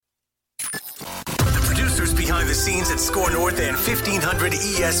behind the scenes at Score North and 1500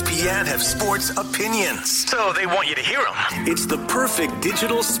 ESPN have sports opinions. So they want you to hear them. It's the perfect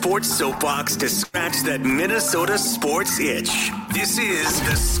digital sports soapbox to scratch that Minnesota sports itch. This is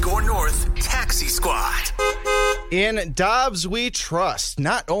the Score North Taxi Squad. In Dobbs we trust.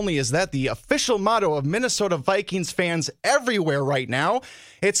 Not only is that the official motto of Minnesota Vikings fans everywhere right now,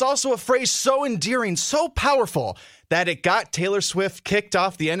 it's also a phrase so endearing, so powerful, that it got Taylor Swift kicked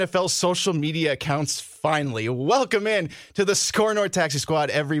off the NFL's social media accounts finally. Welcome in to the Score North Taxi Squad,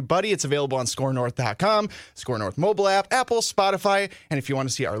 everybody. It's available on scorenorth.com, Score North mobile app, Apple, Spotify, and if you want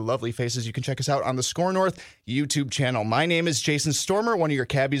to see our lovely faces, you can check us out on the Score North YouTube channel. My name is Jason Stormer, one of your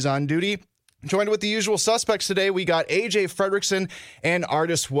cabbies on duty. Joined with the usual suspects today, we got AJ Fredrickson and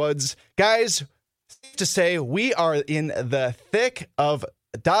Artis Woods. Guys, safe to say we are in the thick of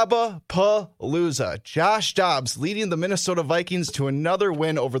Dobbapalooza. Josh Dobbs leading the Minnesota Vikings to another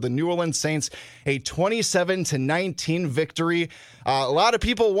win over the New Orleans Saints, a 27-19 victory. A lot of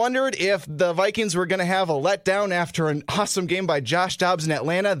people wondered if the Vikings were going to have a letdown after an awesome game by Josh Dobbs in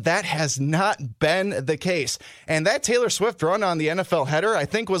Atlanta. That has not been the case. And that Taylor Swift run on the NFL header, I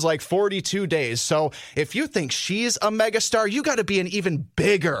think, was like 42 days. So if you think she's a megastar, you got to be an even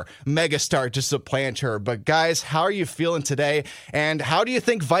bigger megastar to supplant her. But guys, how are you feeling today? And how do you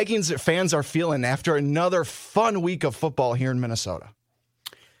think Vikings fans are feeling after another fun week of football here in Minnesota?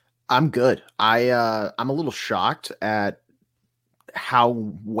 I'm good. I'm a little shocked at how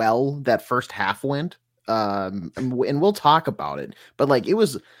well that first half went. And we'll talk about it, but like it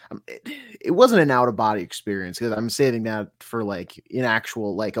wasn't an out of body experience, because I'm saving that for like an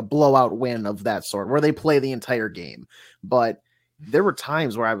actual, like a blowout win of that sort where they play the entire game. But there were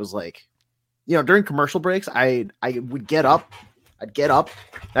times where I was like, during commercial breaks, I would get up,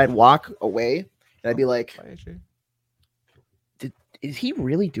 I'd walk away, and I'd be like, is he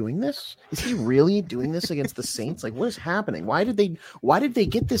really doing this? Is he really doing this against the Saints? Like, what is happening? Why did they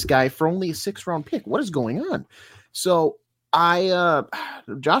get this guy for only a 6th round pick? What is going on? So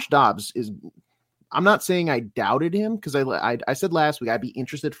Josh Dobbs I'm not saying I doubted him, because I said last week I'd be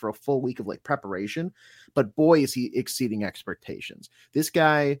interested for a full week of like preparation, but boy, is he exceeding expectations. This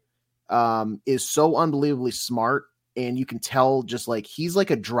guy is so unbelievably smart, and you can tell just like he's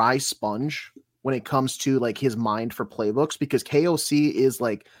like a dry sponge when it comes to like his mind for playbooks, because KOC is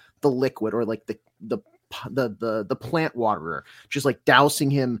like the liquid, or like the plant waterer, just like dousing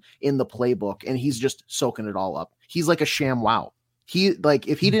him in the playbook, and he's just soaking it all up. He's like a sham wow. He, like,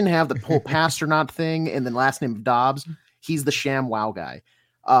 if he didn't have the pull pass or not thing and then last name Dobbs, he's the sham wow guy.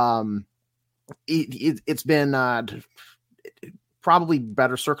 It's been probably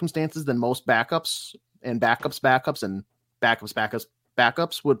better circumstances than most backups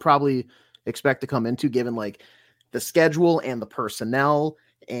would probably expect to come into, given like the schedule and the personnel,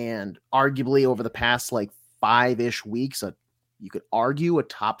 and arguably over the past like 5-ish weeks, you could argue a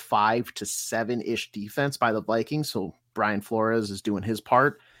top 5 to 7-ish defense by the Vikings. So Brian Flores is doing his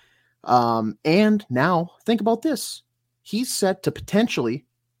part. And now think about this. He's set to potentially,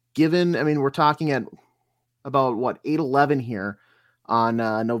 we're talking at about 8-11 here on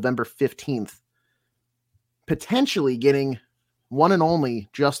November 15th, potentially getting one and only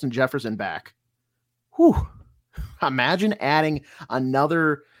Justin Jefferson back. Whew. Imagine adding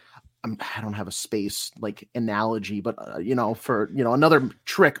another, I don't have a space like analogy, but another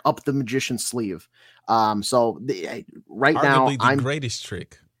trick up the magician's sleeve. Right now, the greatest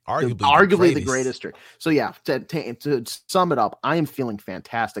trick. Arguably the greatest trick. So yeah, to sum it up, I am feeling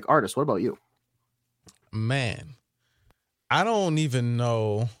fantastic. Artist, what about you? Man, I don't even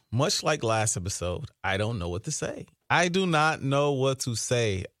know. Much like last episode, I don't know what to say. I do not know what to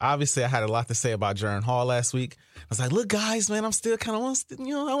say. Obviously, I had a lot to say about Jaren Hall last week. I was like, look, guys, man, I'm still kind of I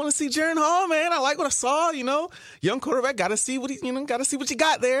want to see Jaren Hall, man. I like what I saw, young quarterback, got to see what you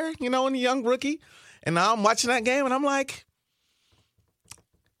got there, in the young rookie. And now I'm watching that game and I'm like,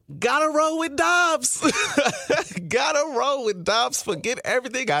 gotta roll with Dobbs. Gotta roll with Dobbs. Forget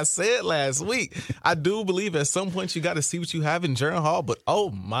everything I said last week. I do believe at some point you got to see what you have in Jaren Hall, but oh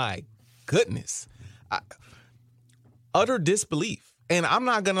my goodness. Utter disbelief. And I'm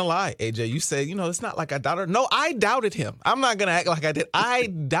not going to lie, AJ, you said, it's not like I doubted. No, I doubted him. I'm not going to act like I did. I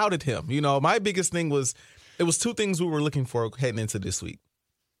doubted him. My biggest thing was, it was 2 things we were looking for heading into this week.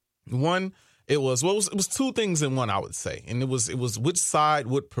 One, it was 2 things in one, I would say. And it was which side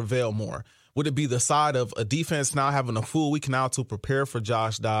would prevail more. Would it be the side of a defense now having a full week now to prepare for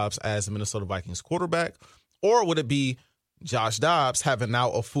Josh Dobbs as the Minnesota Vikings quarterback? Or would it be Josh Dobbs having now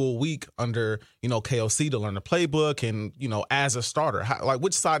a full week under, KOC to learn the playbook and, as a starter?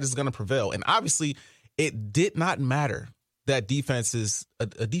 Which side is going to prevail? And obviously, it did not matter that defense is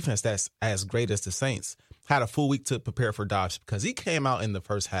a defense that's as great as the Saints had a full week to prepare for Dobbs because he came out in the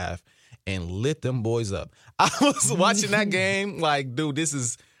first half and lit them boys up. I was watching that game like, dude,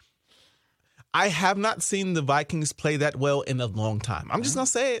 I have not seen the Vikings play that well in a long time. I'm just going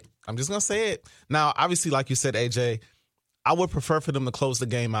to say it. Now, obviously, like you said, AJ, I would prefer for them to close the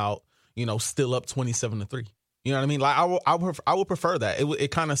game out, still up 27-3. You know what I mean? Like I would prefer that.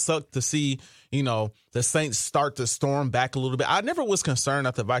 It kind of sucked to see, the Saints start to storm back a little bit. I never was concerned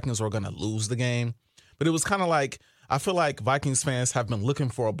that the Vikings were going to lose the game, but it was kind of like, I feel like Vikings fans have been looking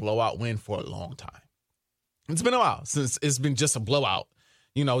for a blowout win for a long time. It's been a while since it's been just a blowout,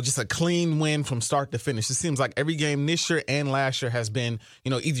 just a clean win from start to finish. It seems like every game this year and last year has been,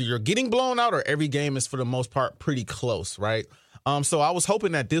 either you're getting blown out or every game is for the most part pretty close, right? So I was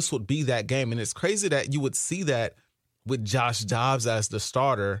hoping that this would be that game. And it's crazy that you would see that with Josh Dobbs as the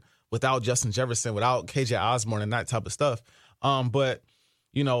starter without Justin Jefferson, without KJ Osborne and that type of stuff. But,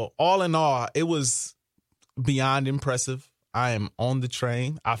 all in all, it was beyond impressive. I am on the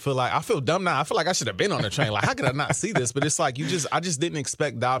train. I feel dumb now. I feel like I should have been on the train. Like, how could I not see this? But it's like I just didn't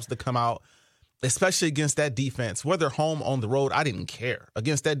expect Dobbs to come out, especially against that defense. Whether home on the road, I didn't care.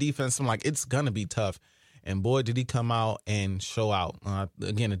 Against that defense, I'm like, it's going to be tough. And boy, did he come out and show out.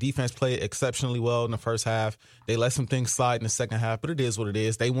 Again, the defense played exceptionally well in the first half. They let some things slide in the second half, but it is what it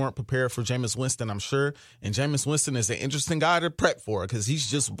is. They weren't prepared for Jameis Winston, I'm sure. And Jameis Winston is an interesting guy to prep for because he's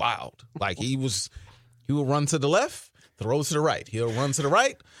just wild. Like he will run to the left, throw to the right. He'll run to the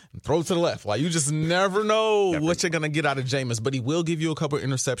right and throw to the left. Like you just never know what you're going to get out of Jameis, but he will give you a couple of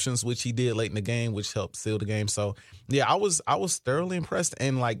interceptions, which he did late in the game, which helped seal the game. So yeah, I was thoroughly impressed.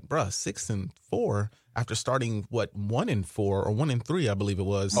 And like, bruh, 6-4 after starting 1-4 or 1-3, I believe it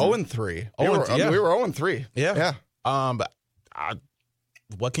was. 0-3. We were 0-3. Yeah. But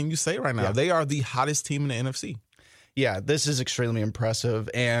what can you say right now? Yeah. They are the hottest team in the NFC. Yeah, this is extremely impressive.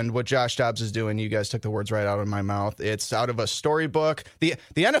 And what Josh Dobbs is doing, you guys took the words right out of my mouth. It's out of a storybook. The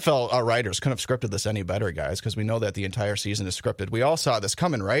NFL writers couldn't have scripted this any better, guys, because we know that the entire season is scripted. We all saw this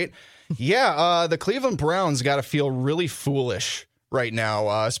coming, right? Yeah, the Cleveland Browns got to feel really foolish right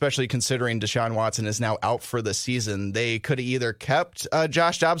now, especially considering Deshaun Watson is now out for the season. They could have either kept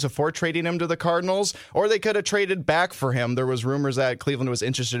Josh Dobbs before trading him to the Cardinals, or they could have traded back for him. There was rumors that Cleveland was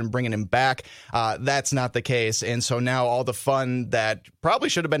interested in bringing him back. That's not the case. And so now all the fun that probably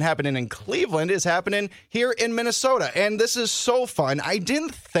should have been happening in Cleveland is happening here in Minnesota. And this is so fun. I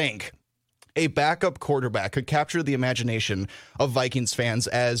didn't think a backup quarterback could capture the imagination of Vikings fans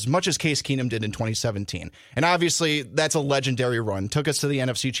as much as Case Keenum did in 2017. And obviously, that's a legendary run. Took us to the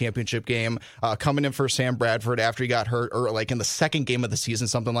NFC Championship game, coming in for Sam Bradford after he got hurt, or like in the second game of the season,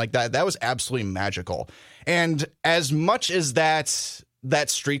 something like that. That was absolutely magical. And as much as that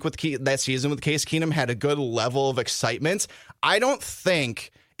streak with that season with Case Keenum had a good level of excitement, I don't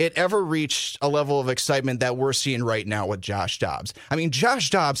think it ever reached a level of excitement that we're seeing right now with Josh Dobbs. I mean,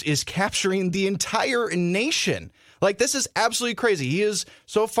 Josh Dobbs is capturing the entire nation. Like, this is absolutely crazy. He is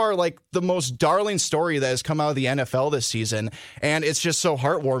so far like the most darling story that has come out of the NFL this season. And it's just so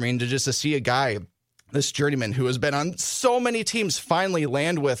heartwarming to see a guy, this journeyman who has been on so many teams, finally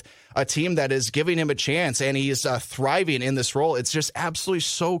land with a team that is giving him a chance, and he's thriving in this role. It's just absolutely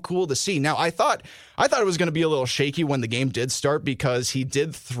so cool to see. Now, I thought it was going to be a little shaky when the game did start because he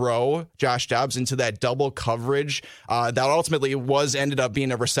did throw Josh Dobbs into that double coverage that ultimately ended up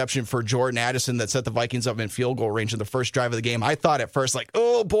being a reception for Jordan Addison that set the Vikings up in field goal range in the first drive of the game. I thought at first, like,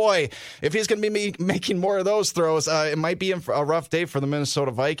 oh boy, if he's going to be making more of those throws, it might be a rough day for the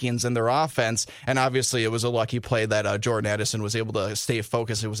Minnesota Vikings and their offense. And obviously, it was a lucky play that Jordan Addison was able to stay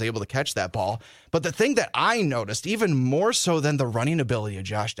focused and was able to catch that ball. But the thing that I noticed, even more so than the running ability of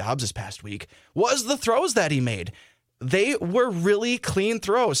Josh Dobbs this past week, was the throws that he made. They were really clean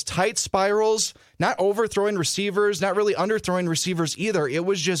throws, tight spirals, not overthrowing receivers, not really underthrowing receivers either. It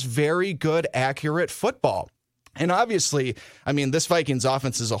was just very good, accurate football. And obviously, I mean, this Vikings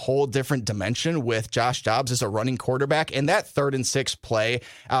offense is a whole different dimension with Josh Dobbs as a running quarterback. And that 3rd and 6 play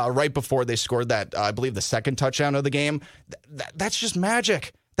right before they scored that, I believe, the second touchdown of the game, that's just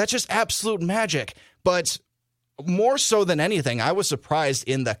magic. That's just absolute magic. But more so than anything, I was surprised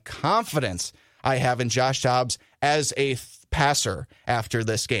in the confidence I have in Josh Dobbs as a passer after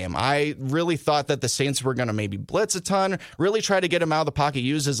this game. I really thought that the Saints were going to maybe blitz a ton, really try to get him out of the pocket,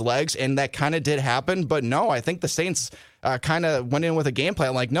 use his legs, and that kind of did happen. But no, I think the Saints kind of went in with a game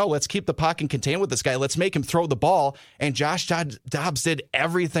plan like, no, let's keep the pocket contained with this guy. Let's make him throw the ball. And Josh Dobbs did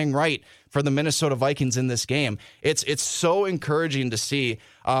everything right for the Minnesota Vikings in this game. It's so encouraging to see.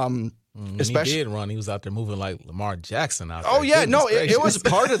 When Especially, he did run, he was out there moving like Lamar Jackson out there. Oh, yeah. Goodness No, it gracious. was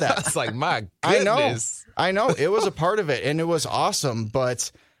part of that. It's like, my goodness. I know. It was a part of it, and it was awesome.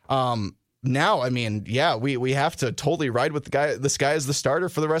 But now, I mean, yeah, we have to totally ride with the guy. This guy is the starter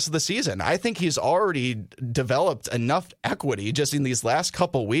for the rest of the season. I think he's already developed enough equity just in these last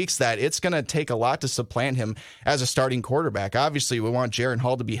couple weeks that it's going to take a lot to supplant him as a starting quarterback. Obviously, we want Jaren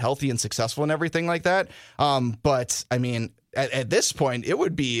Hall to be healthy and successful and everything like that. But I mean, at this point, it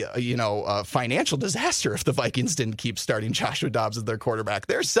would be, a financial disaster if the Vikings didn't keep starting Joshua Dobbs as their quarterback.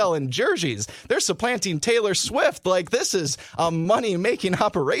 They're selling jerseys. They're supplanting Taylor Swift. Like, this is a money-making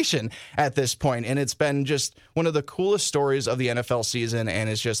operation at this point. And it's been just one of the coolest stories of the NFL season. And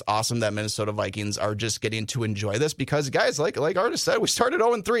it's just awesome that Minnesota Vikings are just getting to enjoy this because, guys, like Artis said, we started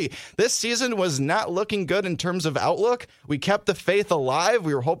 0-3. This season was not looking good in terms of outlook. We kept the faith alive.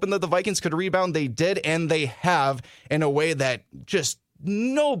 We were hoping that the Vikings could rebound. They did, and they have in a way that just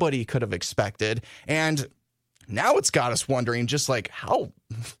nobody could have expected. And now it's got us wondering just like how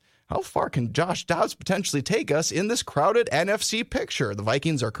far can Josh Dobbs potentially take us in this crowded NFC picture? The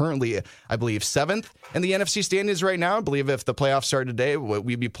Vikings are currently, I believe, 7th in the NFC standings right now. I believe if the playoffs started today,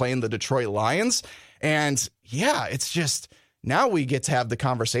 we'd be playing the Detroit Lions. And yeah, it's just now we get to have the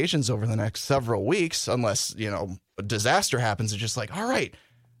conversations over the next several weeks, unless, a disaster happens. It's just like, all right,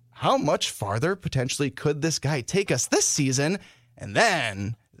 how much farther potentially could this guy take us this season? And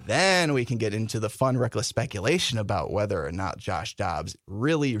then we can get into the fun, reckless speculation about whether or not Josh Dobbs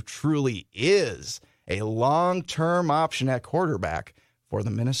really, truly is a long-term option at quarterback for the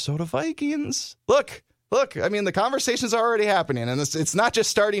Minnesota Vikings. Look, I mean, the conversations are already happening, and it's not just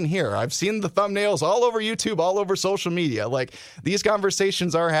starting here. I've seen the thumbnails all over YouTube, all over social media. Like, these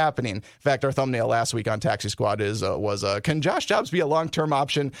conversations are happening. In fact, our thumbnail last week on Taxi Squad was can Josh Dobbs be a long-term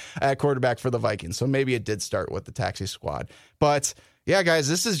option at quarterback for the Vikings? So maybe it did start with the Taxi Squad. But, yeah, guys,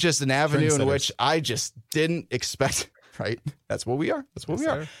 this is just an avenue in which I just didn't expect. Right? That's what we are.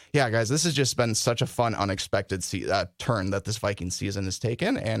 Sir. Yeah, guys, this has just been such a fun, unexpected turn that this Viking season has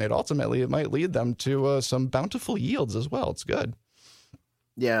taken, and it might lead them to some bountiful yields as well. It's good.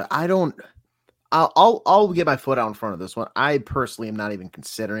 Yeah, I'll get my foot out in front of this one. I personally am not even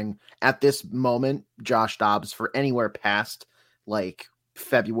considering at this moment Josh Dobbs for anywhere past like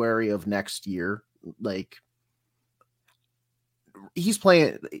February of next year. Like, he's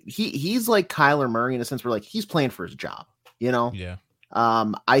playing. He's like Kyler Murray in a sense where like he's playing for his job. Yeah.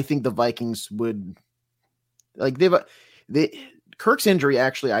 I think the Vikings would like Kirk's injury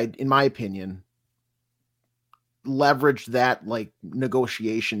actually, in my opinion, leveraged that like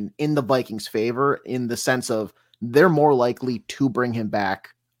negotiation in the Vikings' favor in the sense of they're more likely to bring him back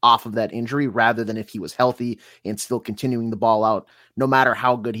off of that injury rather than if he was healthy and still continuing the ball out, no matter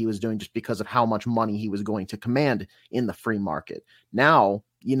how good he was doing, just because of how much money he was going to command in the free market. Now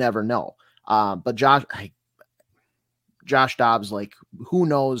you never know. But Josh Dobbs, like, who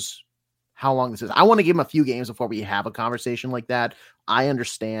knows how long this is? I want to give him a few games before we have a conversation like that. I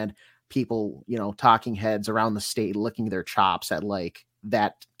understand people, talking heads around the state licking their chops at like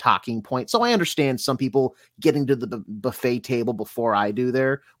that talking point. So I understand some people getting to the buffet table before I do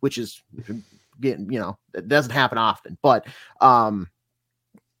there, which is, it doesn't happen often, but I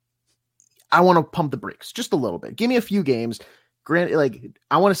want to pump the brakes just a little bit. Give me a few games. Granted, like,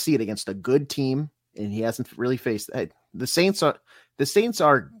 I want to see it against a good team, and he hasn't really faced the Saints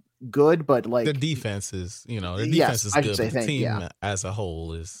are good, but like the defense is, their defense is good. But the team as a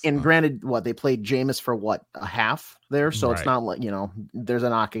whole is. And granted, they played Jameis for a half there, so it's not like there's a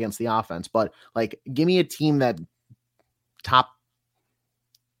knock against the offense, but like, give me a team that top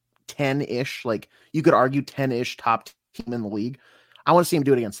 10-ish, like you could argue 10-ish top team in the league. I want to see him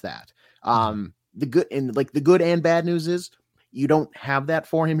do it against that. The good and bad news is you don't have that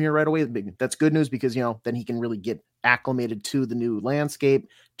for him here right away. That's good news because, then he can really get acclimated to the new landscape,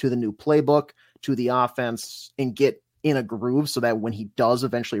 to the new playbook, to the offense, and get in a groove so that when he does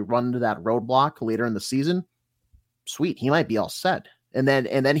eventually run into that roadblock later in the season, sweet, he might be all set. And then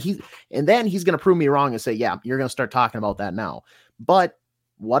he's going to prove me wrong and say, yeah, you're going to start talking about that now. But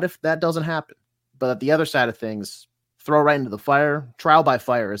what if that doesn't happen? But at the other side of things, throw right into the fire. Trial by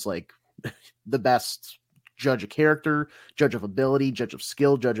fire is like the best judge of character, judge of ability, judge of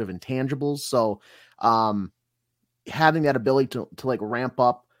skill, judge of intangibles. So having that ability to like ramp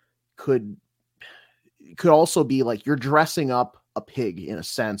up could also be like you're dressing up a pig in a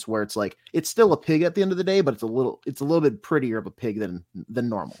sense where it's like it's still a pig at the end of the day, but it's a little bit prettier of a pig than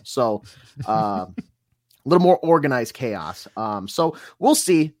normal. So a little more organized chaos. So we'll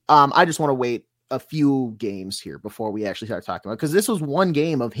see. I just want to wait a few games here before we actually start talking about it, because this was one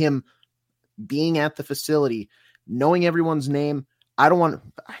game of him being at the facility, knowing everyone's name.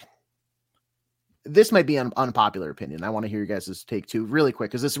 this might be an unpopular opinion. I want to hear you guys' take too, really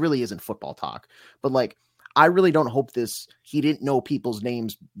quick, because this really isn't football talk. But like, I really don't hope this he didn't know people's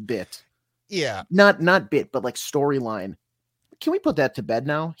names bit. Yeah. Not bit, but like storyline. Can we put that to bed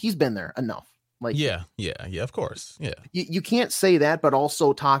now? He's been there enough. Like, yeah, of course. Yeah. You can't say that, but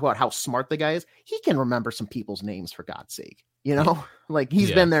also talk about how smart the guy is. He can remember some people's names, for God's sake. You know, like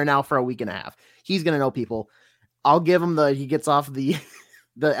he's been there now for a week and a half. He's going to know people. I'll give him he gets off the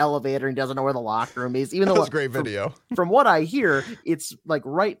elevator and doesn't know where the locker room is. Even though that was a great video. From what I hear, it's like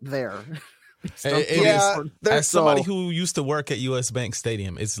right there. As somebody who used to work at US Bank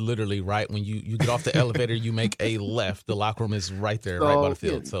Stadium, it's literally right when you get off the elevator, you make a left. The locker room is right there, right by the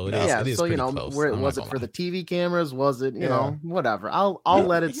field. So it is so pretty close. Where was it for the TV cameras? Was it, you know, whatever. I'll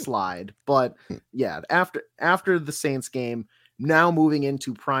let it slide. But yeah, after the Saints game, now moving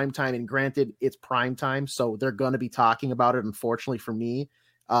into prime time, and granted, it's prime time, so they're going to be talking about it. Unfortunately for me,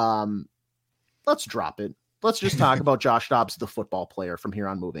 let's drop it. Let's just talk about Josh Dobbs, the football player, from here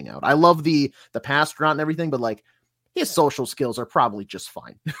on moving out. I love the pass route and everything, but like his social skills are probably just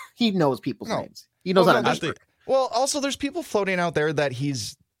fine. He knows people's names. He knows how to. Well, also there's people floating out there that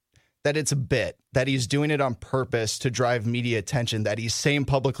it's a bit, that he's doing it on purpose to drive media attention, that he's saying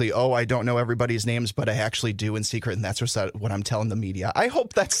publicly, oh, I don't know everybody's names, but I actually do in secret. And that's what I'm telling the media. I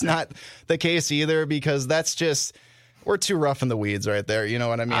hope that's not the case either, because that's just, we're too rough in the weeds right there. You know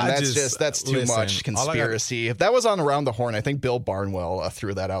what I mean? That's too much conspiracy. If that was on Around the Horn, I think Bill Barnwell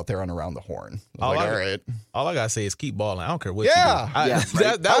threw that out there on Around the Horn. All right. All I got to say is keep balling. I don't care what you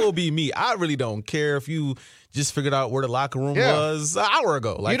do. That will be me. I really don't care if you just figured out where the locker room was an hour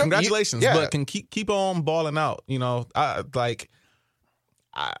ago. Like, congratulations, but can keep on balling out. You know,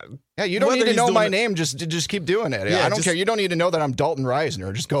 you don't need to know my name. Just keep doing it. I don't care. You don't need to know that I'm Dalton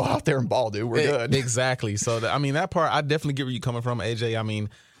Reisner. Just go out there and ball, dude. We're good. Exactly. So, that part, I definitely get where you're coming from, AJ. I mean,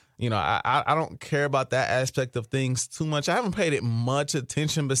 you know, I don't care about that aspect of things too much. I haven't paid it much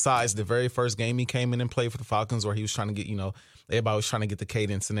attention besides the very first game he came in and played for the Falcons, where he was trying to get, you know, everybody was trying to get the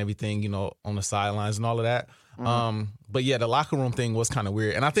cadence and everything, you know, on the sidelines and all of that. Mm-hmm. But yeah, the locker room thing was kind of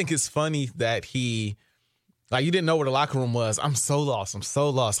weird. And I think it's funny that you didn't know where the locker room was. I'm so lost.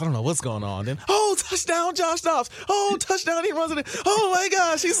 I don't know what's going on. Then, touchdown, Josh Dobbs. Oh, touchdown. He runs it in. Oh, my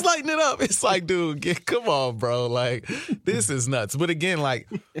gosh. He's lighting it up. It's like, dude, come on, bro. Like, this is nuts. But again, like,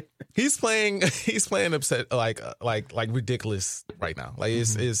 he's playing upset, like ridiculous right now. Like,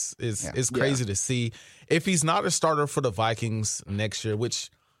 it's crazy to see. If he's not a starter for the Vikings next year, which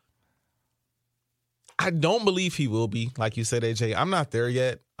I don't believe he will be, like you said, AJ, I'm not there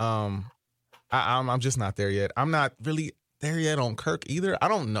yet. I'm just not there yet. I'm not really there yet on Kirk either. I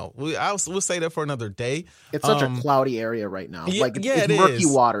don't know. We'll say that for another day. It's such a cloudy area right now. It's murky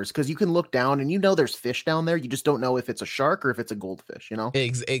waters, because you can look down and you know there's fish down there. You just don't know if it's a shark or if it's a goldfish, you know?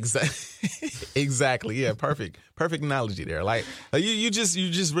 Exactly. Yeah, perfect analogy there. Like you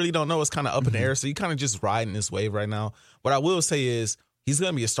just really don't know. It's kind of up in the air. So you kind of just riding this wave right now. What I will say is he's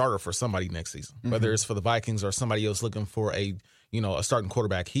going to be a starter for somebody next season, whether it's for the Vikings or somebody else looking for a starting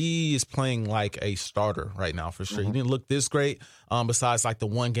quarterback. He is playing like a starter right now for sure. He didn't look this great besides like the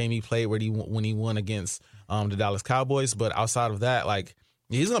one game he played when he won against the Dallas Cowboys. But outside of that, like,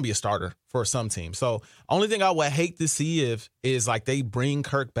 he's going to be a starter for some team. So only thing I would hate to see is like they bring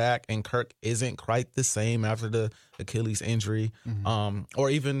Kirk back and Kirk isn't quite the same after the Achilles injury. Or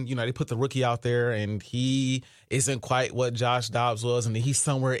even, they put the rookie out there and he isn't quite what Josh Dobbs was, and he's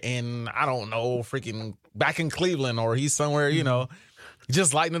somewhere in, I don't know, freaking back in Cleveland, or he's somewhere,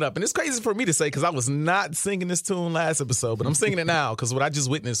 just lighting it up. And it's crazy for me to say because I was not singing this tune last episode, but I'm singing it now because what I just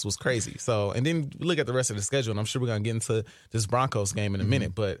witnessed was crazy. So, and then look at the rest of the schedule, and I'm sure we're going to get into this Broncos game in a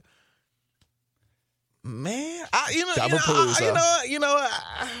minute, but man, I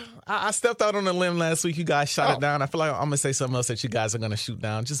stepped out on a limb last week. You guys shot it down. I feel like I'm going to say something else that you guys are going to shoot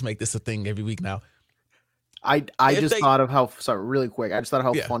down. Just make this a thing every week now. I just thought of how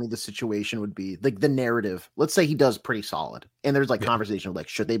funny the situation would be. Like the narrative. Let's say he does pretty solid, and there's like conversation of like,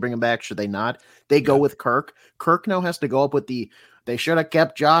 should they bring him back? Should they not? They go with Kirk. Kirk now has to go up with they should have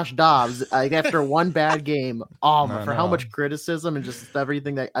kept Josh Dobbs after one bad game. How much criticism and just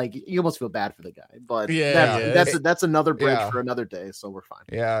everything that you almost feel bad for the guy. But that's another bridge for another day. So we're fine.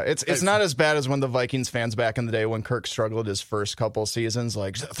 Yeah, it's not as bad as when the Vikings fans back in the day when Kirk struggled his first couple seasons,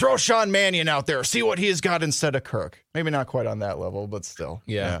 like throw Sean Mannion out there, see what he's got instead of Kirk. Maybe not quite on that level, but still.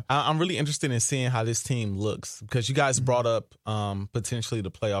 Yeah. I'm really interested in seeing how this team looks because you guys brought up potentially the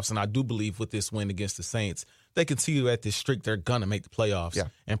playoffs, and I do believe with this win against the Saints, they continue at this streak, they're gonna make the playoffs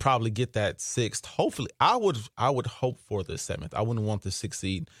and probably get that 6th. Hopefully, I would hope for the 7th. I wouldn't want the 6th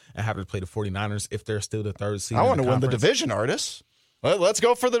seed and have to play the 49ers if they're still the 3rd seed. I want to win the division, Artis. Let's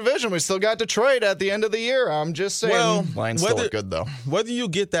go for the division. We still got Detroit at the end of the year. I'm just saying. Well, Lions still look good, though. Whether you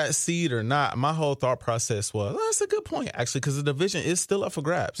get that seed or not, my whole thought process was, that's a good point, actually, because the division is still up for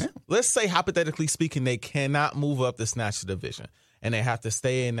grabs. Yeah. Let's say, hypothetically speaking, they cannot move up to snatch the division, and they have to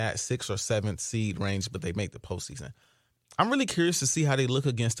stay in that 6th or 7th seed range, but they make the postseason. I'm really curious to see how they look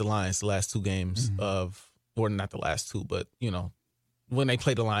against the Lions the last 2 games or not the last 2, but, when they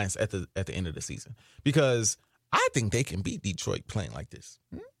play the Lions at the end of the season. Because I think they can beat Detroit playing like this.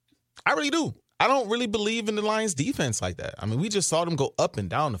 I really do. I don't really believe in the Lions defense like that. I mean, we just saw them go up and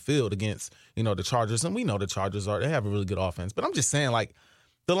down the field against, the Chargers, and we know the Chargers they have a really good offense. But I'm just saying, like,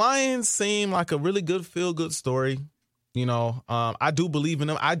 the Lions seem like a really good feel-good story. I do believe in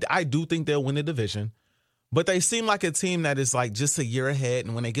them. I do think they'll win the division. But they seem like a team that is, like, just a year ahead.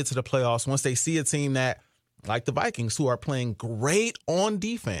 And when they get to the playoffs, once they see a team that, like the Vikings, who are playing great on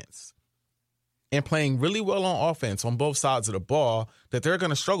defense and playing really well on offense on both sides of the ball, that they're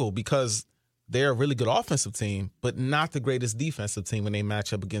going to struggle because they're a really good offensive team, but not the greatest defensive team when they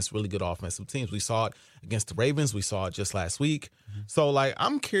match up against really good offensive teams. We saw it against the Ravens. We saw it just last week. So, like,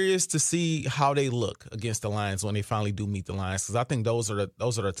 I'm curious to see how they look against the Lions when they finally do meet the Lions, because I think those are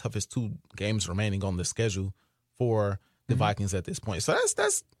the toughest 2 games remaining on the schedule for the Vikings at this point. So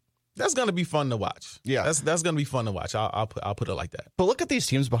that's going to be fun to watch. Yeah, that's going to be fun to watch. I'll put it like that. But look at these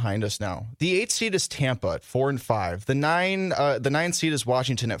teams behind us now. The 8 seed is Tampa at 4-5. The 9 seed is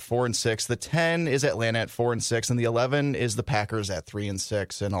Washington at 4-6. The 10 is Atlanta at 4-6, and the 11 is the Packers at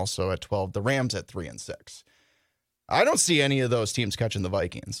 3-6, and also at 12 the Rams at 3-6. I don't see any of those teams catching the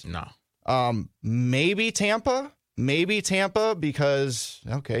Vikings. No. Maybe Tampa. Because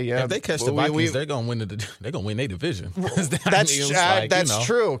if they catch the Vikings, they're gonna win they're gonna win their division. That's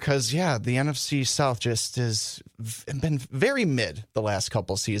true. Because the NFC South just has been very mid the last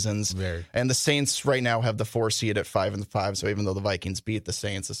couple seasons. And the Saints right now have the 4 seed at 5-5. So even though the Vikings beat the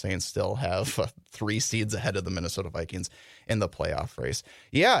Saints still have 3 seeds ahead of the Minnesota Vikings in the playoff race.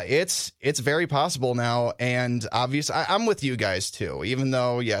 Yeah, it's very possible now. And obviously, I'm with you guys too. Even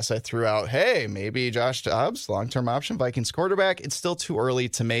though, yes, I threw out, hey, maybe Josh Dobbs, long-term option, Vikings quarterback. It's still too early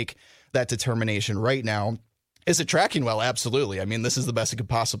to make that determination right now. Is it tracking well? Absolutely. I mean, this is the best it could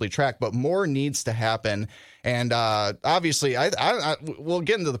possibly track, but more needs to happen. And obviously, we'll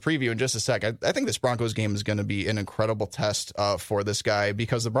get into the preview in just a sec. I think this Broncos game is going to be an incredible test for this guy,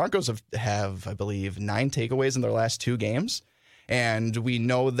 because the Broncos have, I believe, 9 takeaways in their last 2 games. And we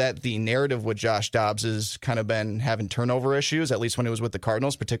know that the narrative with Josh Dobbs has kind of been having turnover issues, at least when he was with the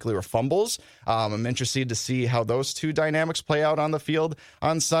Cardinals, particularly with fumbles. I'm interested to see how those 2 dynamics play out on the field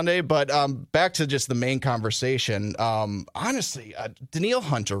on Sunday. But back to just the main conversation. Honestly, Danielle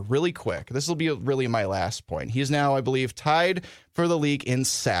Hunter, really quick. This will be really my last point. He's now, I believe, tied for the league in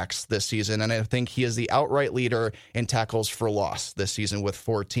sacks this season. And I think he is the outright leader in tackles for loss this season with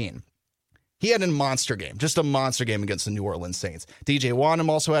 14. He had a monster game, just a monster game against the New Orleans Saints. DJ Wanham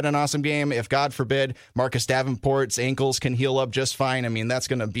also had an awesome game. If, God forbid, Marcus Davenport's ankles can heal up just fine, I mean, that's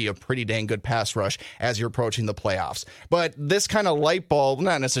going to be a pretty dang good pass rush as you're approaching the playoffs. But this kind of light bulb,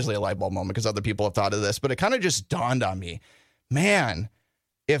 not necessarily a light bulb moment because other people have thought of this, but it kind of just dawned on me. Man,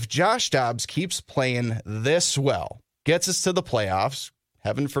 if Josh Dobbs keeps playing this well, gets us to the playoffs,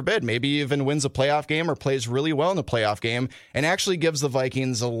 heaven forbid, maybe even wins a playoff game or plays really well in a playoff game and actually gives the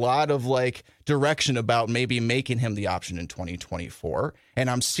Vikings a lot of direction about maybe making him the option in 2024. And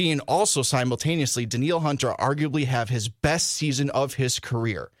I'm seeing also simultaneously Danielle Hunter arguably have his best season of his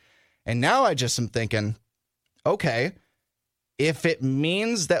career. And now I just am thinking, okay, if it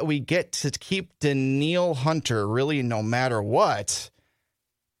means that we get to keep Danielle Hunter really no matter what,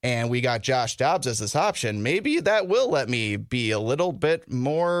 and we got Josh Dobbs as this option, maybe that will let me be a little bit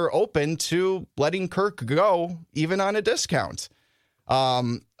more open to letting Kirk go, even on a discount.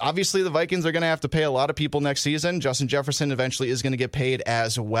 Obviously, the Vikings are going to have to pay a lot of people next season. Justin Jefferson eventually is going to get paid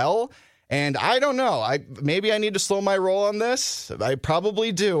as well. And I don't know. Maybe I need to slow my roll on this. I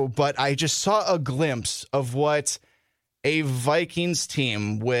probably do. But I just saw a glimpse of what a Vikings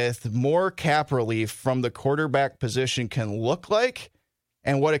team with more cap relief from the quarterback position can look like.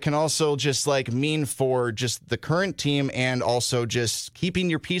 And what it can also just mean for just the current team, and also just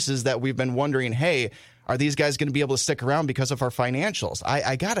keeping your pieces that we've been wondering, hey, are these guys going to be able to stick around because of our financials?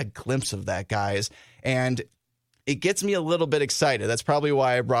 I got a glimpse of that, guys, and it gets me a little bit excited. That's probably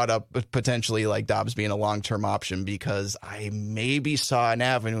why I brought up potentially Dobbs being a long-term option, because I maybe saw an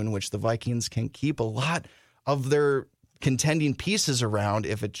avenue in which the Vikings can keep a lot of their contending pieces around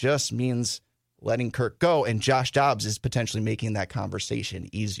if it just means letting Kirk go, and Josh Dobbs is potentially making that conversation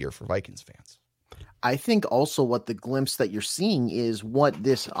easier for Vikings fans. I think also what the glimpse that you're seeing is what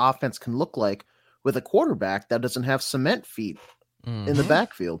this offense can look like with a quarterback that doesn't have cement feet in the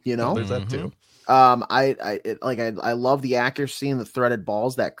backfield, you know? There's that too. I love the accuracy and the threaded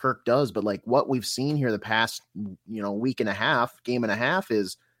balls that Kirk does, but like what we've seen here the past, week and a half, game and a half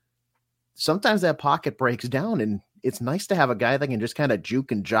is sometimes that pocket breaks down, and it's nice to have a guy that can just kind of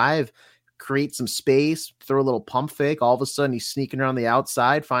juke and jive, create some space, throw a little pump fake. All of a sudden he's sneaking around the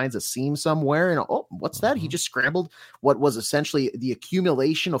outside, finds a seam somewhere, and what's that? He just scrambled what was essentially the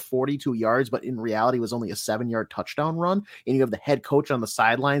accumulation of 42 yards, but in reality was only a 7-yard touchdown run. And you have the head coach on the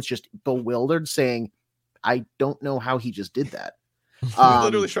sidelines just bewildered saying, I don't know how he just did that. He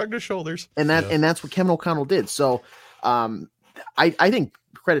literally shrugged his shoulders. And that's what Kevin O'Connell did. So I think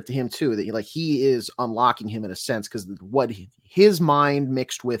credit to him too, that he is unlocking him in a sense, because what his mind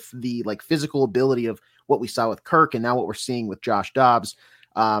mixed with the physical ability of what we saw with Kirk and now what we're seeing with Josh Dobbs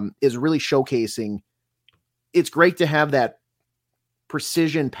is really showcasing. It's great to have that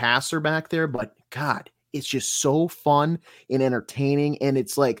precision passer back there, but God, it's just so fun and entertaining. And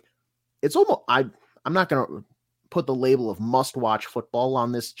it's almost, I'm not going to put the label of must watch football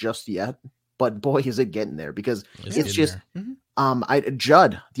on this just yet, but boy, is it getting there, because it's just,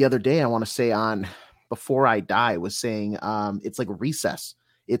 Judd the other day, I want to say on Before I Die, was saying it's like recess.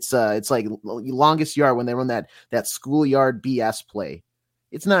 It's like longest yard when they run that schoolyard BS play.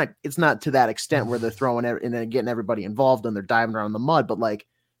 It's not to that extent where they're throwing and then getting everybody involved and they're diving around the mud, but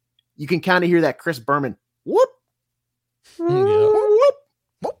you can kind of hear that Chris Berman whoop, whoop,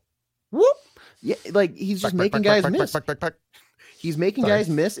 whoop, whoop. Yeah, he's just making guys miss. He's making guys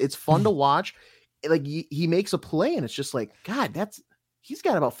miss. It's fun to watch. He makes a play and it's just God, he's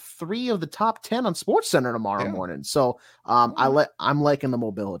got about 3 of the top 10 on SportsCenter tomorrow morning. So I'm liking the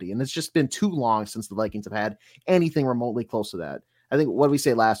mobility, and it's just been too long since the Vikings have had anything remotely close to that. I think, what did we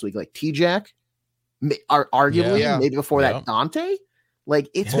say last week? T-Jack, arguably maybe before that Dante.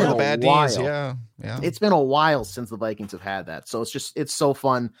 It's been a while. Yeah. It's been a while since the Vikings have had that. So it's so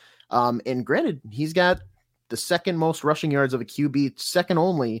fun. And granted, he's got the second most rushing yards of a QB, second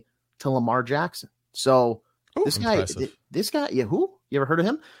only to Lamar Jackson. So this guy, who? You ever heard of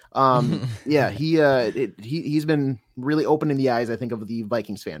him? He's been really opening the eyes, I think, of the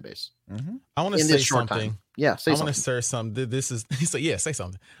Vikings fan base. Mm-hmm. I want to say something. Time. Yeah, say something. I want to say something. This is say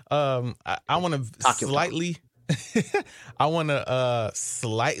something. I want to slightly, I want to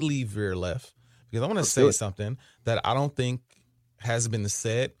slightly veer left, because I want to say something that I don't think has been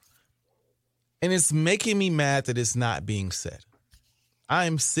said, and it's making me mad that it's not being said. I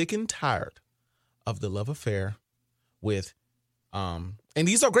am sick and tired of the love affair with, and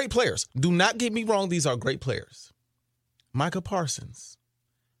these are great players. Do not get me wrong. These are great players. Micah Parsons,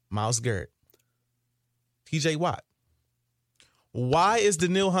 Myles Garrett, TJ Watt. Why is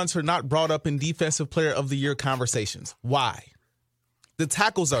Danielle Hunter not brought up in Defensive Player of the Year conversations? Why? The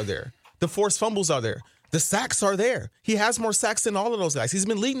tackles are there. The forced fumbles are there. The sacks are there. He has more sacks than all of those guys. He's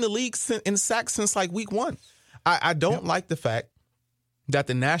been leading the league in sacks since week 1. I don't like the fact that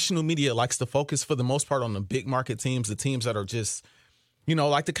the national media likes to focus for the most part on the big market teams, the teams that are just,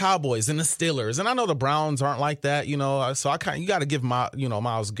 like the Cowboys and the Steelers. And I know the Browns aren't like that, so you got to give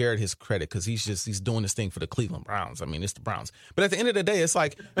Myles Garrett his credit, because he's doing this thing for the Cleveland Browns. I mean, it's the Browns. But at the end of the day, it's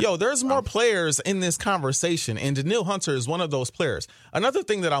there's more players in this conversation, and Danielle Hunter is one of those players. Another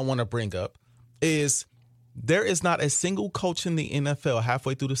thing that I want to bring up is there is not a single coach in the NFL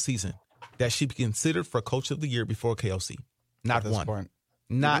halfway through the season that should be considered for Coach of the Year before KOC. Not one. Point.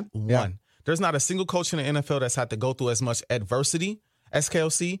 Not one. There's not a single coach in the NFL that's had to go through as much adversity as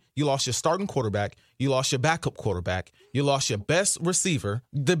KOC. You lost your starting quarterback. You lost your backup quarterback. You lost your best receiver,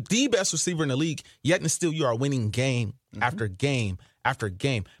 the best receiver in the league, yet and still you are winning game after game after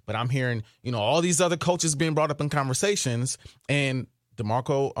game. But I'm hearing, all these other coaches being brought up in conversations, and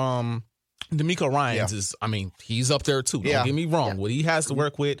D'Amico Ryans is, he's up there too. Don't get me wrong. What he has to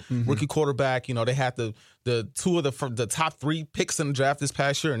work with, rookie quarterback, they had the 2 of the top 3 picks in the draft this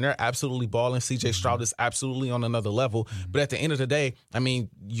past year, and they're absolutely balling. CJ Stroud is absolutely on another level. But at the end of the day,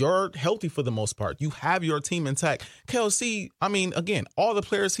 you're healthy for the most part. You have your team intact. KLC, again, all the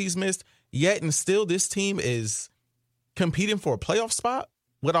players he's missed, yet and still this team is competing for a playoff spot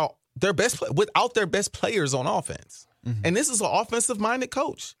without their best players on offense. And this is an offensive-minded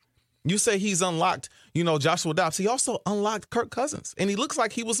coach. You say he's unlocked, Joshua Dobbs. He also unlocked Kirk Cousins, and he looks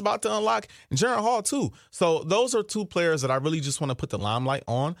like he was about to unlock Jaron Hall too. So those are 2 players that I really just want to put the limelight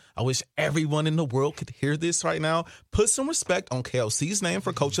on. I wish everyone in the world could hear this right now. Put some respect on KLC's name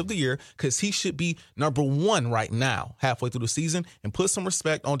for Coach of the Year, because he should be number 1 right now, halfway through the season. And put some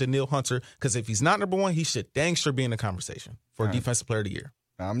respect on Danielle Hunter, because if he's not number 1, he should dang sure be in the conversation for Defensive Player of the Year.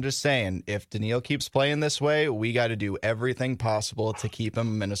 I'm just saying, if Danielle keeps playing this way, we got to do everything possible to keep him a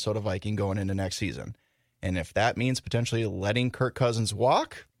Minnesota Viking going into next season. And if that means potentially letting Kirk Cousins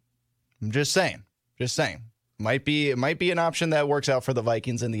walk, I'm just saying. Might be an option that works out for the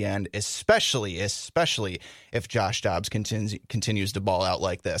Vikings in the end, especially if Josh Dobbs continues to ball out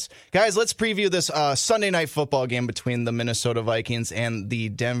like this. Guys, let's preview this Sunday night football game between the Minnesota Vikings and the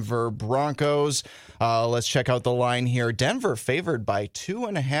Denver Broncos. Let's check out the line here. Denver favored by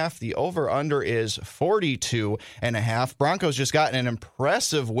 2.5. The over-under is 42.5. Broncos just got an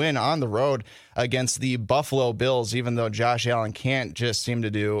impressive win on the road against the Buffalo Bills, even though Josh Allen can't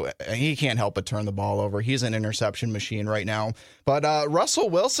help but turn the ball over. He's an interception machine right now. But Russell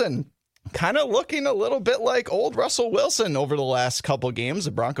Wilson kind of looking a little bit like old Russell Wilson over the last couple games.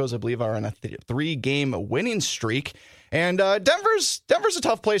 The Broncos, I believe, are on a 3-game winning streak. And Denver's a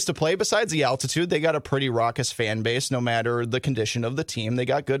tough place to play. Besides the altitude, they got a pretty raucous fan base. No matter the condition of the team, they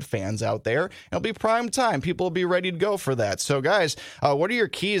got good fans out there. It'll be prime time. People will be ready to go for that. So, guys, what are your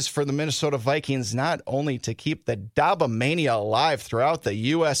keys for the Minnesota Vikings not only to keep the Dobbamania alive throughout the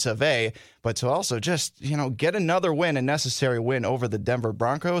US of A, but to also just, get another win, a necessary win over the Denver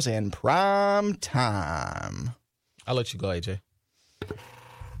Broncos in prime time? I'll let you go, AJ.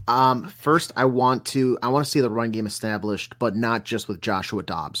 First, I want to see the run game established, but not just with Joshua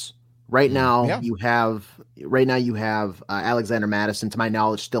Dobbs. Right now, you have Alexander Mattison, to my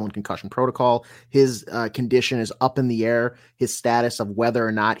knowledge, still in concussion protocol. His condition is up in the air. His status of whether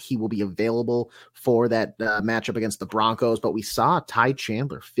or not he will be available for that matchup against the Broncos. But we saw Ty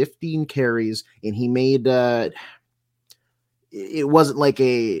Chandler, 15 carries, and he made. It wasn't like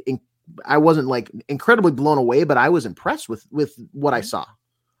I wasn't like incredibly blown away, but I was impressed with what I saw.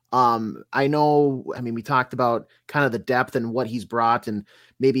 We talked about kind of the depth and what he's brought and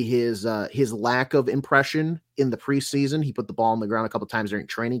maybe his lack of impression in the preseason. He put the ball on the ground a couple of times during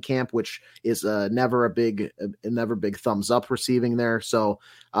training camp, which is never a big thumbs up receiving there. So,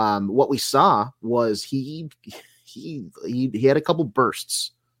 what we saw was he had a couple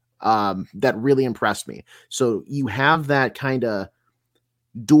bursts, that really impressed me. So you have that kind of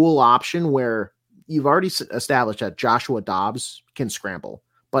dual option where you've already established that Joshua Dobbs can scramble.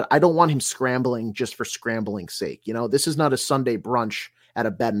 But I don't want him scrambling just for scrambling's sake. This is not a Sunday brunch at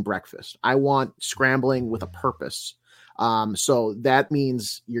a bed and breakfast. I want scrambling with a purpose. So that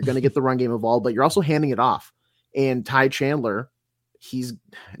means you're going to get the run game involved, but you're also handing it off. And Ty Chandler,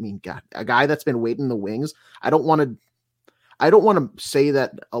 a guy that's been waiting in the wings. I don't want to say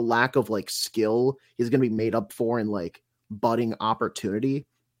that a lack of skill is going to be made up for in budding opportunity.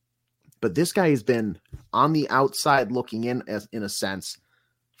 But this guy has been on the outside looking in a sense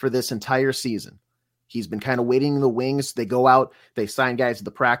for this entire season. He's been kind of waiting in the wings. They go out, they sign guys to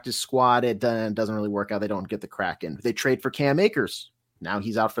the practice squad. It doesn't really work out. They don't get the crack in. They trade for Cam Akers. Now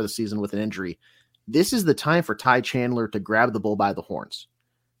he's out for the season with an injury. This is the time for Ty Chandler to grab the bull by the horns.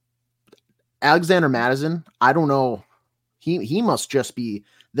 Alexander Mattison, I don't know. He must just be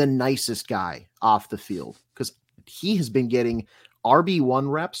the nicest guy off the field because he has been getting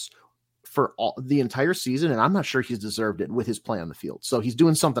RB1 reps for the entire season, and I'm not sure he's deserved it with his play on the field. So he's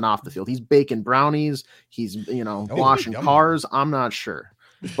doing something off the field. He's baking brownies. He's, washing cars. I'm not sure.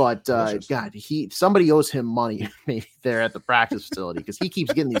 But God, somebody owes him money maybe there at the practice facility because he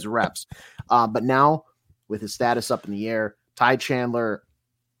keeps getting these reps. But now with his status up in the air, Ty Chandler,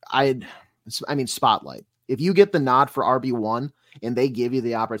 spotlight. If you get the nod for RB1 and they give you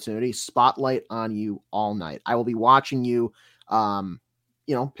the opportunity, spotlight on you all night. I will be watching you,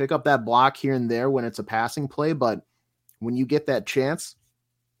 pick up that block here and there when it's a passing play. But when you get that chance,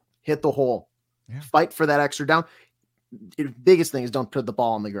 hit the hole, fight for that extra down. The biggest thing is don't put the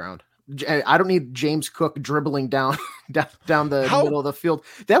ball on the ground. I don't need James Cook dribbling down the middle of the field.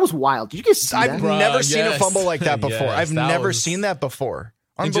 That was wild. Did you guys see that? I've never seen a fumble like that before. I've never seen that before.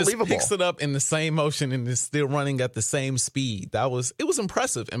 Unbelievable. He just picks it up in the same motion and is still running at the same speed. It was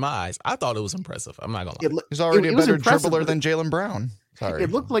impressive in my eyes. I thought it was impressive. I'm not gonna lie. He's already a better dribbler than Jaylen Brown. Sorry.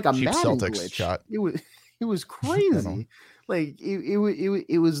 It looked like a Madden Celtics glitch. Shot. It was crazy.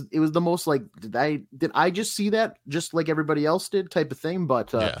 It was the most did I just see that just like everybody else did type of thing.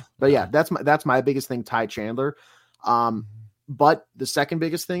 But that's my biggest thing, Ty Chandler. But the second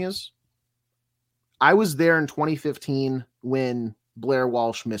biggest thing is I was there in 2015 when Blair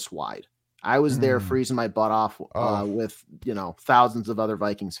Walsh missed wide. I was there freezing my butt off with thousands of other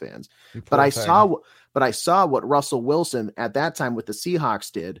Vikings fans. But I saw what Russell Wilson at that time with the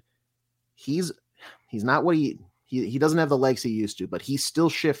Seahawks did. He's not what he doesn't have the legs he used to, but he's still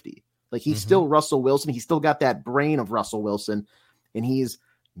shifty. He's still Russell Wilson. He's still got that brain of Russell Wilson, and he's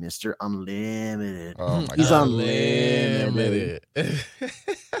Mr. Unlimited. Oh my he's God. unlimited.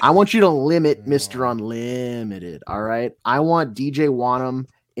 I want you to limit Mr. Unlimited. All right. I want DJ Wanham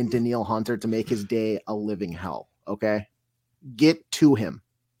in Danielle Hunter to make his day a living hell. Okay. Get to him.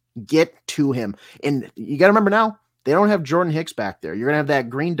 And you got to remember now, they don't have Jordan Hicks back there. You're going to have that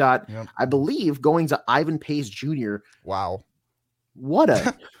green dot, I believe, going to Ivan Pace Jr. Wow. What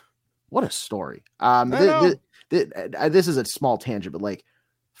a story. This is a small tangent, but like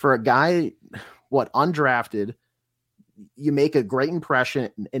for a guy, undrafted, you make a great impression,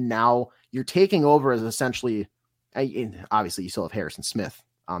 and now you're taking over as essentially, obviously you still have Harrison Smith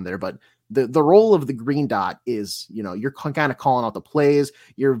on there, but the role of the green dot is, you're kind of calling out the plays,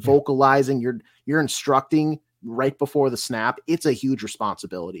 you're vocalizing, you're instructing right before the snap. It's a huge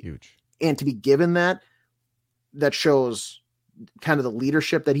responsibility. Huge. And to be given that shows kind of the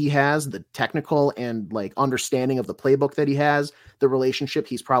leadership that he has, the technical and like understanding of the playbook that he has, the relationship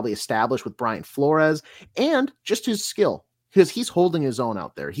he's probably established with Brian Flores, and just his skill, because he's holding his own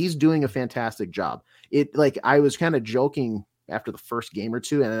out there. He's doing a fantastic job. I was kind of joking after the first game or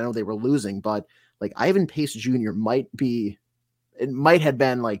two, and I know they were losing, but like Ivan Pace Jr. might have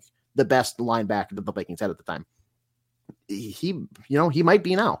been like the best linebacker that the Vikings had at the time. He might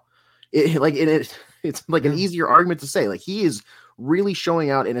be now. It's like an easier argument to say. Like, he is really showing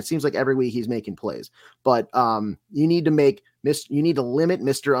out, and it seems like every week he's making plays. But you need to limit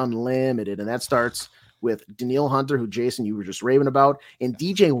Mr. Unlimited, and that starts with Danielle Hunter, who, Jason, you were just raving about, and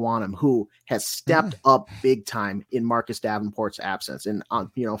DJ Wanham, who has stepped up big time in Marcus Davenport's absence. And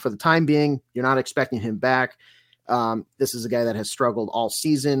for the time being, you're not expecting him back. This is a guy that has struggled all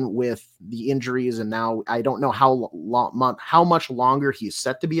season with the injuries, and now I don't know how much longer he's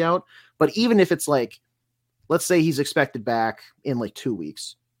set to be out. But even if it's like, let's say he's expected back in like 2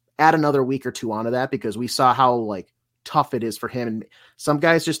 weeks, add another week or two onto that, because we saw how like tough it is for him. And some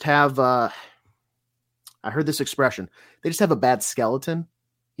guys just have, I heard this expression, they just have a bad skeleton,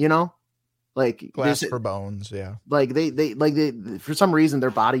 like glass for bones. Yeah. Like they for some reason,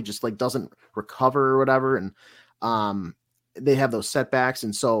 their body just like doesn't recover or whatever. And they have those setbacks.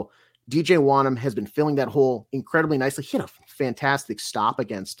 And so DJ Wanham has been filling that hole incredibly nicely. He had a fantastic stop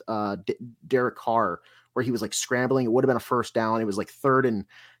against Derek Carr, where he was like scrambling. It would have been a first down. It was like 3rd and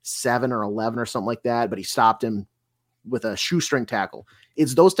 7 or 11 or something like that, but he stopped him with a shoestring tackle.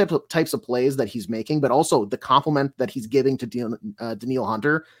 It's those types of plays that he's making, but also the compliment that he's giving to Danielle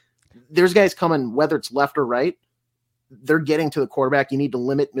Hunter. There's guys coming, whether it's left or right, they're getting to the quarterback. You need to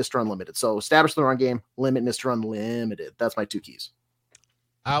limit Mr. Unlimited. So establish the run game, limit Mr. Unlimited. That's my 2 keys.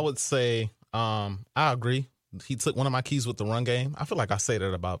 I would say I agree. He took one of my keys with the run game. I feel like I say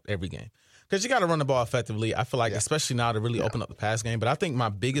that about every game, because you got to run the ball effectively. I feel like, especially now, to really open up the pass game. But I think my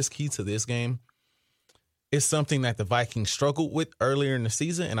biggest key to this game is something that the Vikings struggled with earlier in the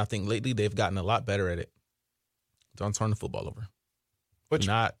season, and I think lately they've gotten a lot better at it. Don't turn the football over.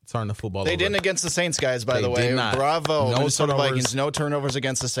 Not turn the football over. They didn't against the Saints, guys, by the way. Bravo. No Minnesota Vikings, no turnovers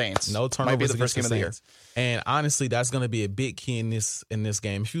against the Saints. No turnovers. Might be the first game of the year. And honestly, that's going to be a big key in this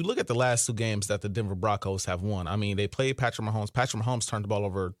game. If you look at the last 2 games that the Denver Broncos have won, I mean, they played Patrick Mahomes. Patrick Mahomes turned the ball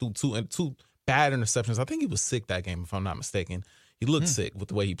over through two bad interceptions. I think he was sick that game, if I'm not mistaken. He looked sick with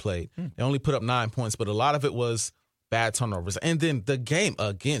the way he played. They only put up 9 points, but a lot of it was bad turnovers. And then the game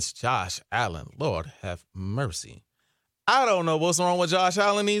against Josh Allen, Lord have mercy. I don't know what's wrong with Josh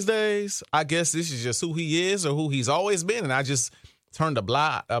Allen these days. I guess this is just who he is or who he's always been, and I just turned a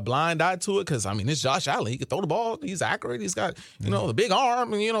blind eye to it because, I mean, it's Josh Allen. He can throw the ball. He's accurate. He's got, the big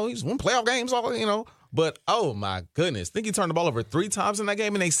arm, and, he's won playoff games, But, oh, my goodness. I think he turned the ball over 3 times in that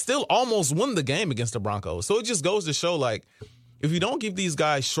game, and they still almost won the game against the Broncos. So it just goes to show, like, if you don't give these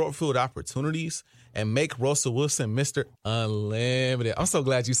guys short field opportunities and make Russell Wilson Mr. Unlimited. I'm so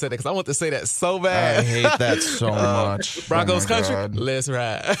glad you said that, because I want to say that so bad. I hate that so much. Broncos country, let's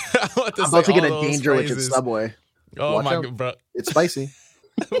ride. I'm about to get a Danger Witch at Subway. Oh, my God, bro. It's spicy.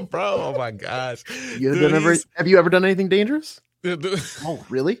 Bro, oh, my gosh. Have you ever done anything dangerous? Oh,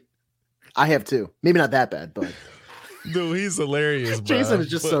 really? I have too. Maybe not that bad, but... Dude, he's hilarious, bro. Jason is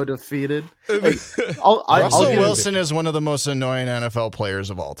just so defeated. Russell Wilson is one of the most annoying NFL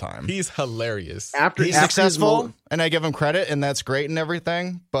players of all time. He's hilarious. He's successful, and I give him credit, and that's great and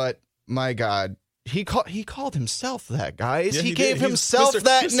everything, but my God, he called himself that, guys. Yeah, he gave himself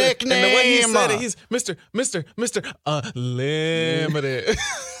that nickname. And the way he said it, he's Mr. Unlimited.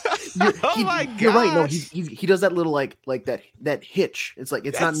 Oh my God! You're right. No, he does that little like that hitch. It's like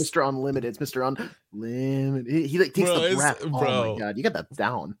not Mr. Unlimited. It's Mr. Unlimited. He like takes the breath. Oh my God, you got that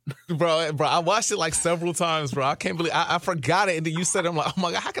down, bro. I watched it like several times, bro. I can't believe I forgot it, and then you said it. I'm like, oh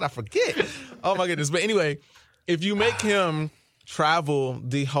my God, how could I forget? Oh my goodness. But anyway, if you make him travel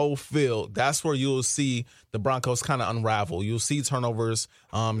the whole field, that's where you'll see the Broncos kind of unravel. You'll see turnovers.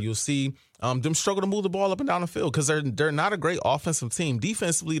 You'll see them struggle to move the ball up and down the field because they're not a great offensive team.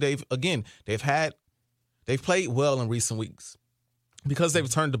 Defensively, they've played well in recent weeks because they've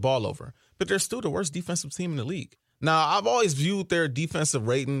turned the ball over. But they're still the worst defensive team in the league. Now, I've always viewed their defensive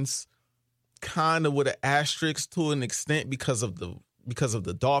ratings kind of with an asterisk to an extent because of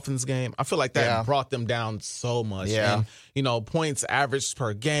the Dolphins game. I feel like that brought them down so much. Yeah. And, points averaged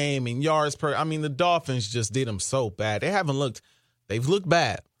per game and yards per. I mean, the Dolphins just did them so bad. They've looked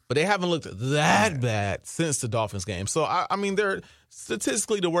bad, but they haven't looked that bad since the Dolphins game. So, I mean, they're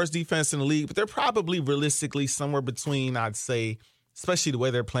statistically the worst defense in the league, but they're probably realistically somewhere between, I'd say, especially the way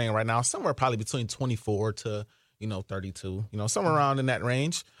they're playing right now, somewhere probably between 24 to, 32, somewhere around in that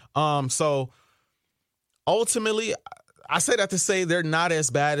range. So ultimately, I say that to say they're not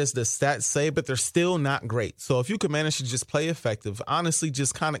as bad as the stats say, but they're still not great. So if you can manage to just play effective, honestly,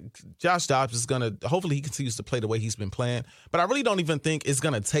 just kind of Josh Dobbs is going to, hopefully he continues to play the way he's been playing. But I really don't even think it's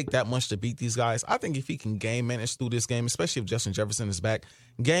going to take that much to beat these guys. I think if he can game manage through this game, especially if Justin Jefferson is back,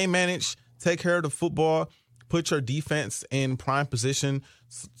 game manage, take care of the football, put your defense in prime position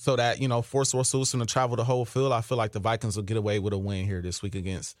so that, force Russell Wilson to travel the whole field. I feel like the Vikings will get away with a win here this week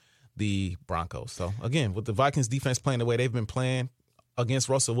against the Broncos. So again, with the Vikings defense playing the way they've been playing against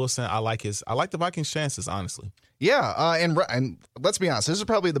Russell Wilson, I like the Vikings' chances, honestly. Yeah, and let's be honest, this is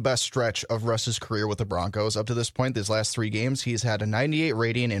probably the best stretch of Russ's career with the Broncos up to this point. These last 3 games, he's had a 98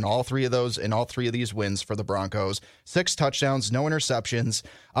 rating in all three of these wins for the Broncos. 6 touchdowns, no interceptions.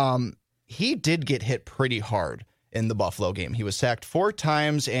 He did get hit pretty hard in the Buffalo game. He was sacked 4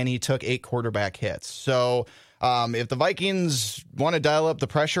 times, and he took 8 quarterback hits. So if the Vikings want to dial up the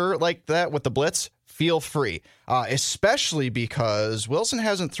pressure like that with the blitz, feel free, especially because Wilson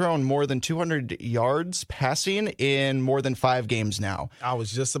hasn't thrown more than 200 yards passing in more than 5 games now. I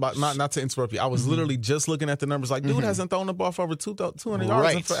was just about, not to interrupt you, I was literally just looking at the numbers like, dude hasn't thrown the ball for over 200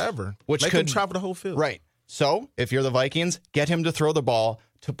 yards in forever. Which Make him travel the whole field. Right. So if you're the Vikings, get him to throw the ball,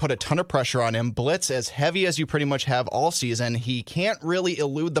 to put a ton of pressure on him, blitz as heavy as you pretty much have all season. He can't really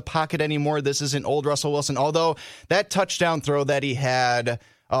elude the pocket anymore. This isn't old Russell Wilson, although that touchdown throw that he had,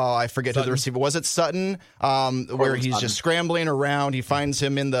 I forget who the receiver was. It Sutton, where he's just scrambling around. He finds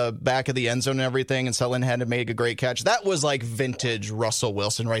him in the back of the end zone and everything, and Sutton had to make a great catch. That was like vintage Russell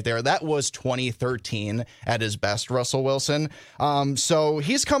Wilson right there. That was 2013 at his best, Russell Wilson. So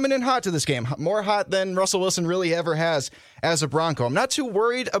he's coming in hot to this game, more hot than Russell Wilson really ever has as a Bronco. I'm not too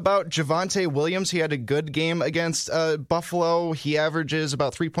worried about Javonte Williams. He had a good game against Buffalo. He averages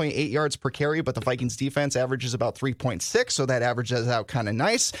about 3.8 yards per carry, but the Vikings defense averages about 3.6, so that averages out kind of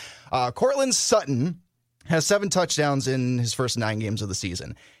nice. Cortland Sutton has 7 touchdowns in his first 9 games of the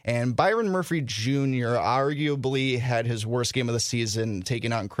season. And Byron Murphy Jr. arguably had his worst game of the season,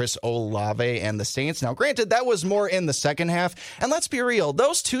 taking out Chris Olave and the Saints. Now, granted, that was more in the second half. And let's be real,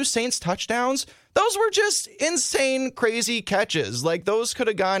 those 2 Saints touchdowns, those were just insane, crazy catches. Like, those could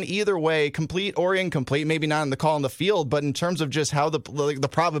have gone either way, complete or incomplete. Maybe not in the call on the field, but in terms of just how the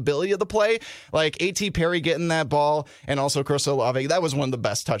probability of the play, like A.T. Perry getting that ball and also Chris Olave, that was one of the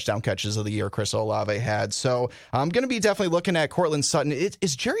best touchdown catches of the year Chris Olave had. So I'm going to be definitely looking at Cortland Sutton.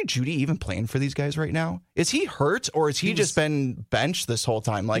 Is Jerry Jeudy even playing for these guys right now? Is he hurt, or has he just been benched this whole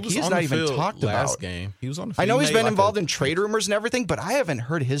time? Like, he's not even talked about. Last game, he was on the field. I know he's been involved in trade rumors and everything, but I haven't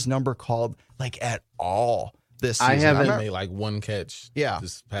heard his number called like at all this season. I haven't made like 1 catch. Yeah,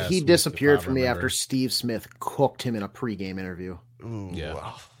 this past he week, disappeared from me after Steve Smith cooked him in a pregame interview. Ooh,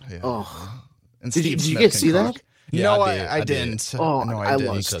 yeah. Oh, and did you get to see that? Yeah, no, I didn't. Oh, no, I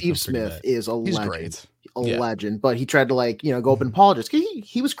didn't. love Steve Smith. Is a He's legend. great. A legend, but he tried to go up and apologize.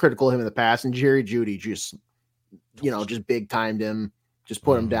 He was critical of him in the past, and Jerry Jeudy just big timed him, just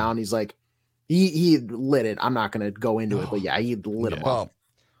put him down. He's like, he lit it. I'm not going to go into it, but yeah, he lit him up.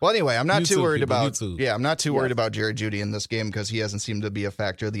 Well, anyway, I'm not too worried about. YouTube. Yeah, I'm not too worried about Jerry Jeudy in this game because he hasn't seemed to be a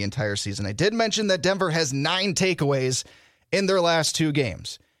factor the entire season. I did mention that Denver has 9 takeaways in their last 2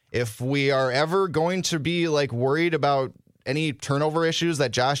 games. If we are ever going to be like worried about any turnover issues that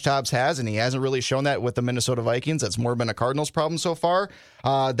Josh Dobbs has, and he hasn't really shown that with the Minnesota Vikings, that's more been a Cardinals problem so far,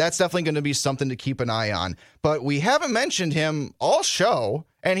 that's definitely going to be something to keep an eye on. But we haven't mentioned him all show,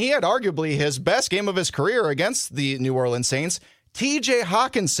 and he had arguably his best game of his career against the New Orleans Saints, TJ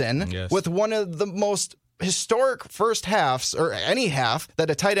Hawkinson, with one of the most historic first halves, or any half, that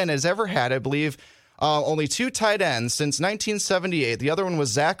a tight end has ever had, I believe. Only 2 tight ends since 1978. The other one was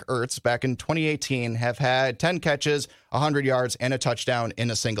Zach Ertz back in 2018, have had 10 catches, 100 yards, and a touchdown in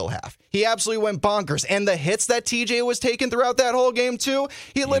a single half. He absolutely went bonkers. And the hits that TJ was taking throughout that whole game, too,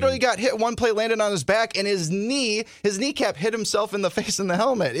 he literally got hit. One play landed on his back, and his kneecap hit himself in the face in the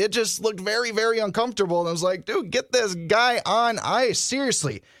helmet. It just looked very, very uncomfortable. And I was like, dude, get this guy on ice.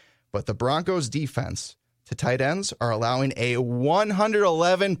 Seriously. But the Broncos defense to tight ends are allowing a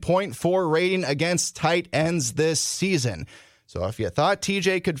 111.4 rating against tight ends this season. So if you thought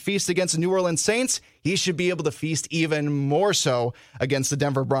TJ could feast against the New Orleans Saints, he should be able to feast even more so against the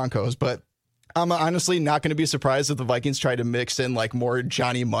Denver Broncos. But I'm honestly not going to be surprised if the Vikings try to mix in like more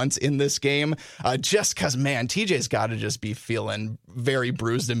Johnny Munt in this game, just because, man, TJ's got to just be feeling very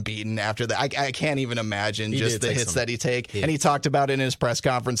bruised and beaten after that. I can't even imagine just the hits that he take. Yeah. And he talked about it in his press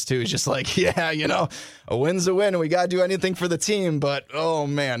conference, too. He's just like, yeah, a win's a win, and we got to do anything for the team. But, oh,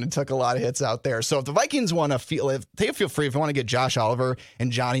 man, it took a lot of hits out there. So if the Vikings want to feel free, if you want to get Josh Oliver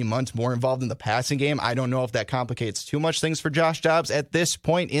and Johnny Munt more involved in the passing game, I don't know if that complicates too much things for Josh Dobbs at this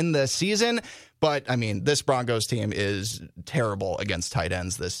point in the season. But, I mean, this Broncos team is terrible against tight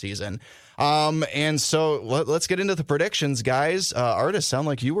ends this season. And so let's get into the predictions, guys. Artis, sound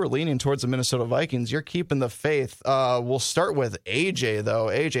like you were leaning towards the Minnesota Vikings. You're keeping the faith. We'll start with AJ, though.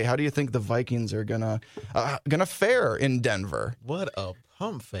 AJ, how do you think the Vikings are gonna fare in Denver? What a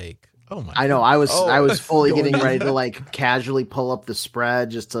pump fake. Oh my! I know. I was fully getting ready to like casually pull up the spread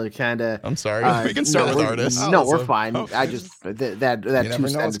just to kind of. I'm sorry. We can start with Artis. No, we're fine. Okay. I just that 2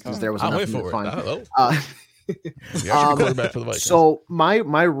 sentences there was enough for fun. Quarterback for the Vikings. So my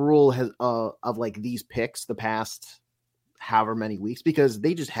rule has of like these picks the past however many weeks, because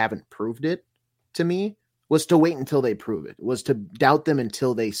they just haven't proved it to me, was to wait until they prove it. Was to doubt them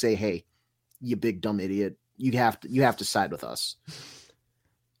until they say, "Hey, you big dumb idiot, you have to side with us."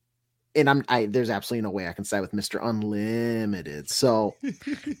 And there's absolutely no way I can side with Mr. Unlimited. So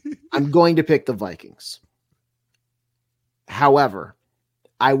I'm going to pick the Vikings. However,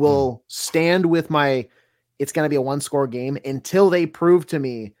 I will stand with it's going to be a 1-score game until they prove to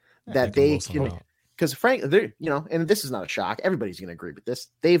me that they can, because Frank, and this is not a shock. Everybody's going to agree with this.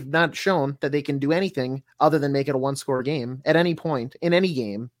 They've not shown that they can do anything other than make it a 1-score game at any point in any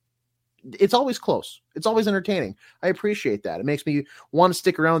game. It's always close. It's always entertaining. I appreciate that. It makes me want to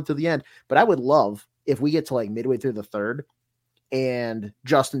stick around to the end. But I would love if we get to like midway through the third and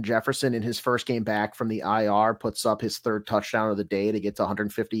Justin Jefferson in his first game back from the IR puts up his 3rd touchdown of the day to get to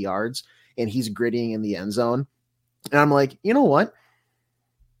 150 yards and he's grittying in the end zone. And I'm like, you know what?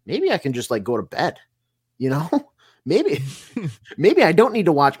 Maybe I can just like go to bed, maybe I don't need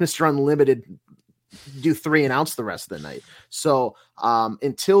to watch Mr. Unlimited do 3 and outs the rest of the night. So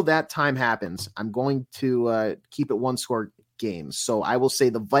until that time happens, I'm going to keep it 1-score games. So I will say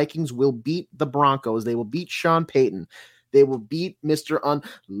the Vikings will beat the Broncos. They will beat Sean Payton. They will beat Mr.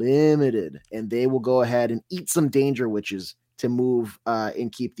 Unlimited, and they will go ahead and eat some danger witches to move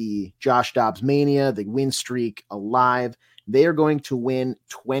and keep the Josh Dobbs mania, the win streak alive. They are going to win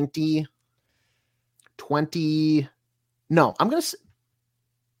 20. No, I'm going to,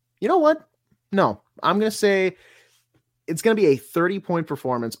 you know what? No, I'm going to say it's going to be a 30-point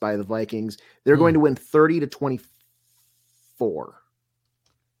performance by the Vikings. They're going to win 30-24.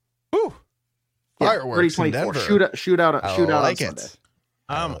 Ooh. Fireworks 30-24. Shootout on Sunday.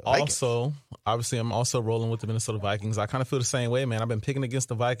 I'm also rolling with the Minnesota Vikings. I kind of feel the same way, man. I've been picking against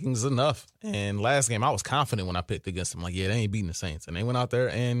the Vikings enough. And last game, I was confident when I picked against them. Like, yeah, they ain't beating the Saints. And they went out there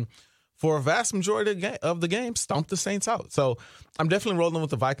and for a vast majority of the game, stomped the Saints out. So I'm definitely rolling with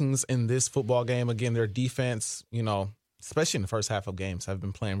the Vikings in this football game. Again, their defense, especially in the first half of games, have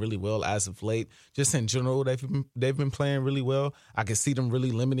been playing really well as of late. Just in general, they've been playing really well. I can see them really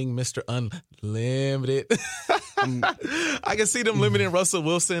limiting Mr. Unlimited. I can see them limiting Russell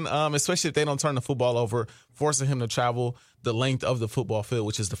Wilson, especially if they don't turn the football over, forcing him to travel the length of the football field,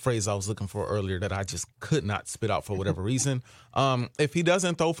 which is the phrase I was looking for earlier that I just could not spit out for whatever reason. If he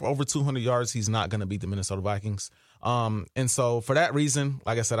doesn't throw for over 200 yards, he's not going to beat the Minnesota Vikings. And so for that reason,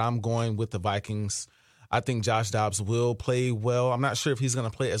 like I said, I'm going with the Vikings. I think Josh Dobbs will play well. I'm not sure if he's going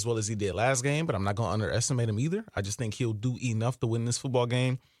to play as well as he did last game, but I'm not going to underestimate him either. I just think he'll do enough to win this football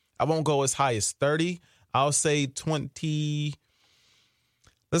game. I won't go as high as 30. I'll say 20.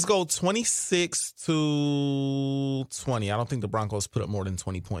 Let's go 26-20. I don't think the Broncos put up more than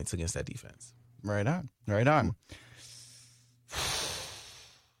 20 points against that defense. Right on.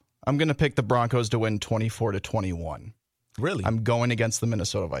 I'm going to pick the Broncos to win 24-21. Really? I'm going against the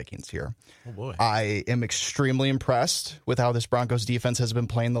Minnesota Vikings here. Oh, boy. I am extremely impressed with how this Broncos defense has been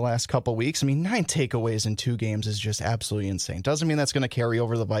playing the last couple weeks. I mean, 9 takeaways in 2 games is just absolutely insane. Doesn't mean that's going to carry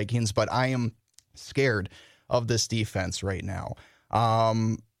over the Vikings, but I am scared of this defense right now.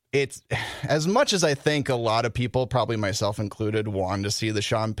 It's as much as I think a lot of people, probably myself included, want to see the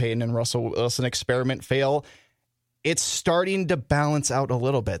Sean Payton and Russell Wilson experiment fail. It's starting to balance out a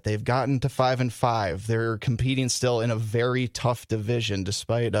little bit. They've gotten to 5-5. They're competing still in a very tough division,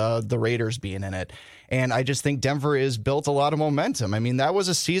 despite the Raiders being in it. And I just think Denver has built a lot of momentum. I mean, that was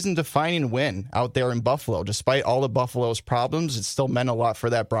a season-defining win out there in Buffalo. Despite all of Buffalo's problems, it still meant a lot for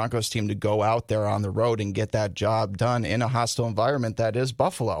that Broncos team to go out there on the road and get that job done in a hostile environment that is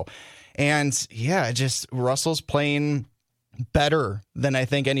Buffalo. And yeah, just Russell's playing better than I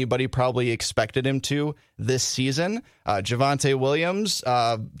think anybody probably expected him to this season. Javonte Williams,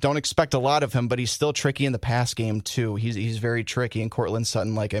 don't expect a lot of him, but he's still tricky in the pass game too. He's very tricky, and Cortland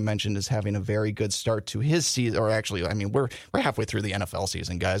Sutton, like I mentioned, is having a very good start to his season. Or actually, I mean, we're halfway through the NFL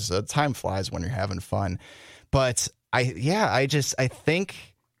season, guys. Time flies when you're having fun. But I think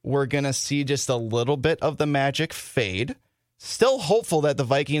we're gonna see just a little bit of the magic fade. Still hopeful that the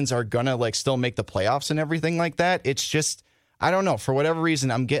Vikings are gonna still make the playoffs and everything like that. It's just, I don't know. For whatever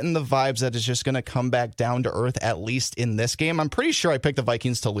reason, I'm getting the vibes that it's just going to come back down to earth, at least in this game. I'm pretty sure I picked the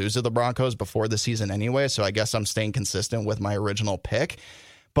Vikings to lose to the Broncos before the season anyway, so I guess I'm staying consistent with my original pick.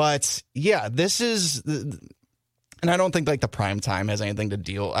 But yeah, this is, and I don't think the prime time has anything to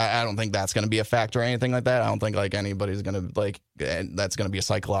deal. I don't think that's going to be a factor or anything like that. I don't think anybody's going to that's going to be a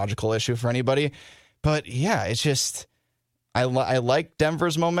psychological issue for anybody. But yeah, it's just, I like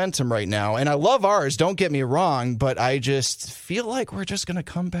Denver's momentum right now, and I love ours, don't get me wrong, but I just feel like we're just going to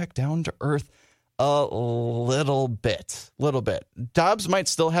come back down to earth a little bit. Dobbs might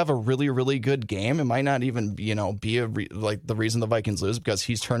still have a really, really good game. It might not even, be the reason the Vikings lose, because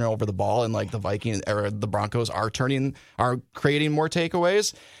he's turning over the ball and the Vikings or the Broncos are creating more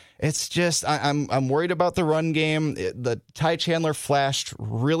takeaways. It's just, I'm worried about the run game. The Ty Chandler flashed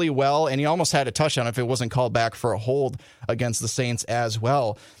really well, and he almost had a touchdown if it wasn't called back for a hold against the Saints as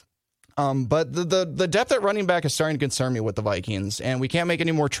well. But the depth at running back is starting to concern me with the Vikings, and we can't make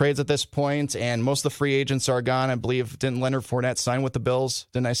any more trades at this point, and most of the free agents are gone. I believe, didn't Leonard Fournette sign with the Bills?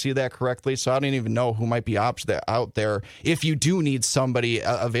 Didn't I see that correctly? So I don't even know who might be out there if you do need somebody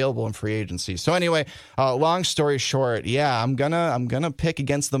available in free agency. So anyway, long story short, yeah, I'm gonna pick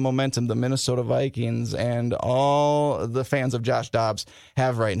against the momentum the Minnesota Vikings and all the fans of Josh Dobbs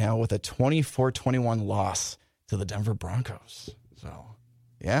have right now with a 24-21 loss to the Denver Broncos. So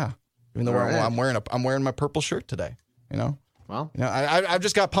yeah. Even though I'm wearing my purple shirt today, Well, I've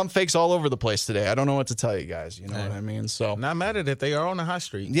just got pump fakes all over the place today. I don't know what to tell you guys. You know what I mean? So not mad at it. They are on the high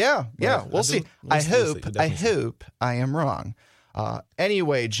street. Yeah. We'll see. I hope I am wrong.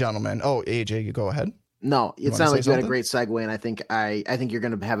 Anyway, gentlemen. Oh, AJ, you go ahead. No, it sounds like you had a great segue, and I think you're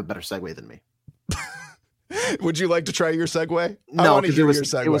going to have a better segue than me. Would you like to try your segue? No, because it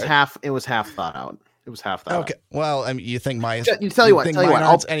was half thought out. It was half that. Okay. Well, I mean, you think my? Tell you what.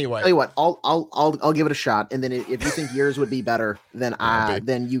 Anyway, tell you what. I'll give it a shot, and then if you think yours would be better,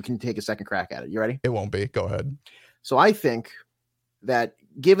 then you can take a second crack at it. You ready? It won't be. Go ahead. So I think that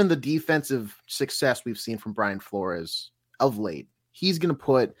given the defensive success we've seen from Brian Flores of late, he's going to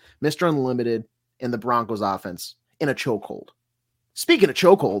put Mr. Unlimited and the Broncos offense in a chokehold. Speaking of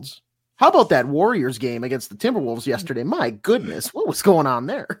chokeholds, how about that Warriors game against the Timberwolves yesterday? My goodness, what was going on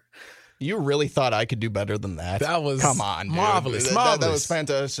there? You really thought I could do better than that? That was marvelous. That was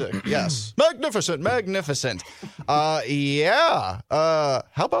fantastic. Yes. Magnificent. Yeah. How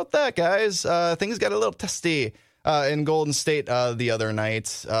about that, guys? Things got a little testy in Golden State the other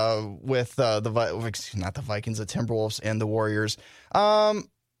night with not the Vikings, the Timberwolves and the Warriors.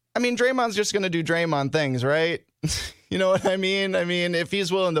 I mean, Draymond's just going to do Draymond things, right? You know what I mean? I mean, if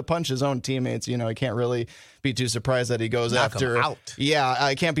he's willing to punch his own teammates, I can't really be too surprised that he goes after. Out. Yeah,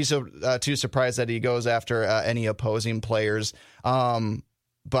 I can't be too surprised that he goes after any opposing players. But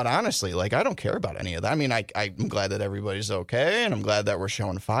honestly, I don't care about any of that. I mean, I'm glad that everybody's okay, and I'm glad that we're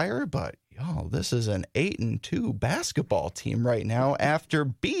showing fire. But this is an 8-2 basketball team right now after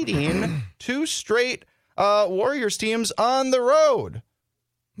beating 2 straight Warriors teams on the road.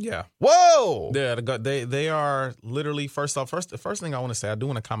 Yeah. Whoa. Yeah, they are literally the first thing I want to say, I do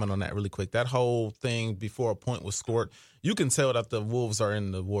want to comment on that really quick. That whole thing before a point was scored, you can tell that the Wolves are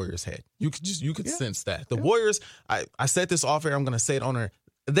in the Warriors' head. You could sense that. The Warriors, I said this off air, I'm going to say it on air.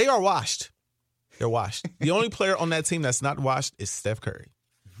 They are washed. They're washed. The only player on that team that's not washed is Steph Curry.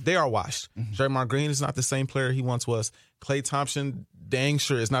 They are washed. Draymond Green is not the same player he once was. Klay Thompson, dang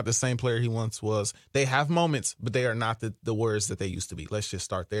sure, is not the same player he once was. They have moments, but they are not the Warriors that they used to be. Let's just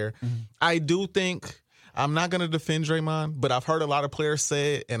start there. I do think I'm not going to defend Draymond, but I've heard a lot of players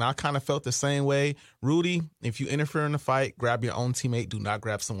say it, and I kind of felt the same way. Rudy, if you interfere in the fight, grab your own teammate. Do not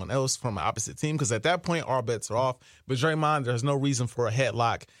grab someone else from an opposite team, because at that point, all bets are off. But Draymond, there's no reason for a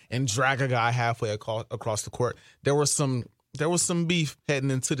headlock and drag a guy halfway across the court. There was some beef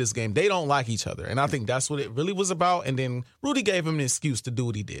heading into this game. They don't like each other, and I think that's what it really was about. And then Rudy gave him an excuse to do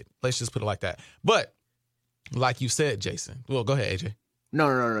what he did. Let's just put it like that. But like you said, Jason. Well, go ahead, AJ.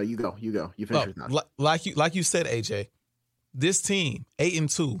 No. You go. You finish your thought. Like you said, AJ. This team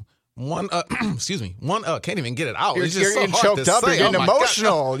 8-2. Can't even get it out. You're getting choked up. You're getting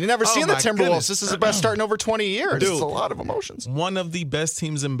emotional. You never seen the Timberwolves. Goodness. This is the best start in over 20 years. Dude, it's a lot of emotions. One of the best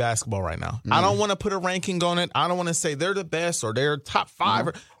teams in basketball right now. I don't want to put a ranking on it. I don't want to say they're the best or they're top 5.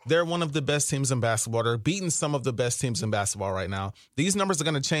 They're one of the best teams in basketball. They're beating some of the best teams in basketball right now. These numbers are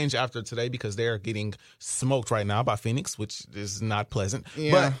going to change after today because they are getting smoked right now by Phoenix, which is not pleasant.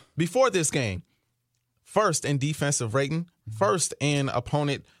 Yeah. But before this game, first in defensive rating, first in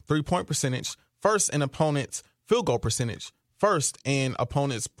opponent three-point percentage, first in opponent's field goal percentage, first in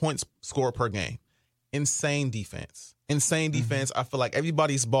opponent's points scored per game. Insane defense. I feel like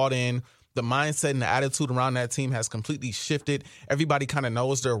everybody's bought in. The mindset and the attitude around that team has completely shifted. Everybody kind of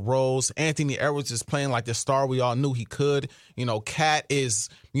knows their roles. Anthony Edwards is playing like the star we all knew he could. Cat is,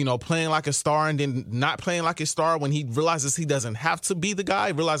 playing like a star and then not playing like a star when he realizes he doesn't have to be the guy,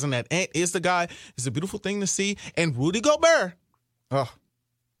 realizing that Ant is the guy. It's a beautiful thing to see. And Rudy Gobert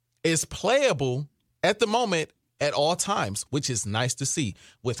is playable at the moment at all times, which is nice to see.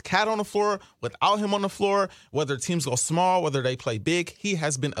 With Cat on the floor, without him on the floor, whether teams go small, whether they play big, he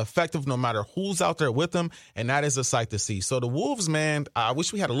has been effective no matter who's out there with him, and that is a sight to see. So the Wolves, man, I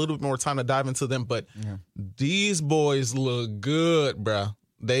wish we had a little bit more time to dive into them, but these boys look good, bro.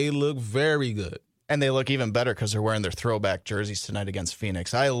 They look very good. And they look even better because they're wearing their throwback jerseys tonight against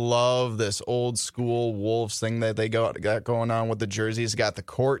Phoenix. I love this old school Wolves thing that they got going on with the jerseys. Got the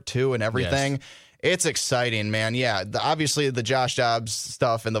court, too, and everything. Yes. It's exciting, man. Yeah, obviously the Josh Dobbs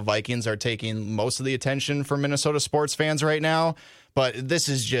stuff and the Vikings are taking most of the attention for Minnesota sports fans right now. But this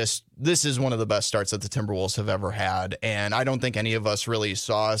is one of the best starts that the Timberwolves have ever had. And I don't think any of us really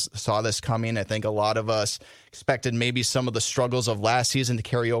saw this coming. I think a lot of us expected maybe some of the struggles of last season to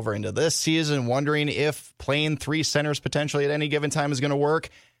carry over into this season, wondering if playing 3 centers potentially at any given time is going to work.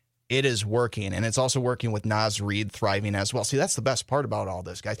 It is working, and it's also working with Naz Reid thriving as well. See, that's the best part about all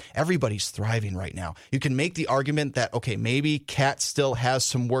this, guys. Everybody's thriving right now. You can make the argument that, okay, maybe Cat still has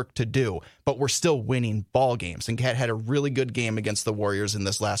some work to do, but we're still winning ball games. And Cat had a really good game against the Warriors in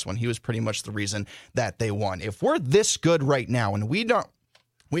this last one. He was pretty much the reason that they won. If we're this good right now, and we don't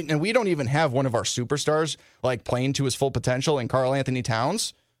even have one of our superstars like playing to his full potential in Karl Anthony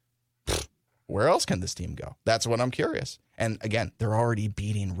Towns, where else can this team go? That's what I'm curious. And again, they're already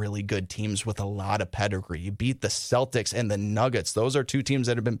beating really good teams with a lot of pedigree. You beat the Celtics and the Nuggets. Those are 2 teams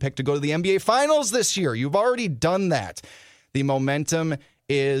that have been picked to go to the NBA Finals this year. You've already done that. The momentum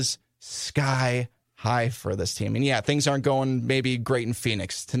is sky high for this team. And yeah, things aren't going maybe great in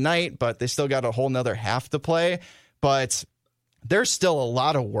Phoenix tonight, but they still got a whole nother half to play. But there's still a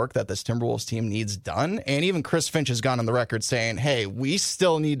lot of work that this Timberwolves team needs done. And even Chris Finch has gone on the record saying, hey, we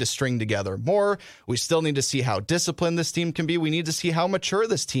still need to string together more. We still need to see how disciplined this team can be. We need to see how mature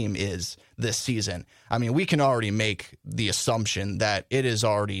this team is this season. I mean, we can already make the assumption that it is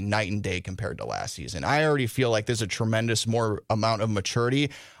already night and day compared to last season. I already feel like there's a tremendous more amount of maturity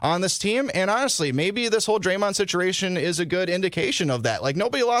on this team. And honestly, maybe this whole Draymond situation is a good indication of that. Like,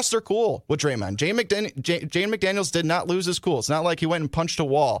 nobody lost their cool with Draymond. Jane McDaniels did not lose his cool. It's not like he went and punched a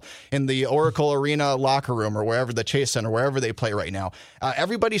wall in the Oracle Arena locker room or wherever, the Chase Center, wherever they play right now.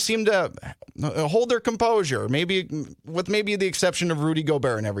 Everybody seemed to hold their composure, maybe with maybe the exception of Rudy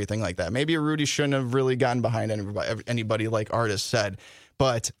Gobert and everything like that. Maybe Rudy shouldn't have really gotten behind anybody like Artis said.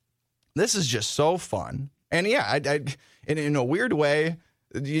 But this is just so fun. And yeah, in a weird way,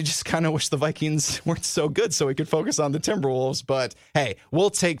 you just kind of wish the Vikings weren't so good so we could focus on the Timberwolves. But hey, we'll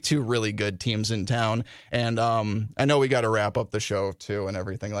take 2 really good teams in town. And I know we got to wrap up the show too and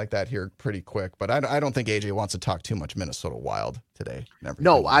everything like that here pretty quick. But I don't think AJ wants to talk too much Minnesota Wild today.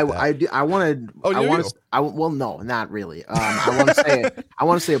 No, like I want to. Well, no, not really. I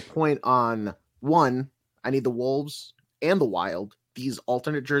want to say a point on one. I need the Wolves and the Wild. These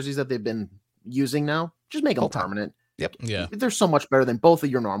alternate jerseys that they've been using now, just make them permanent. Yep. Yeah. They're so much better than both of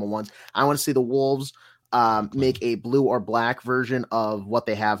your normal ones. I want to see the Wolves make a blue or black version of what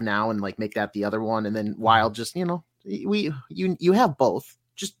they have now and like make that the other one. And then Wild, just, you have both.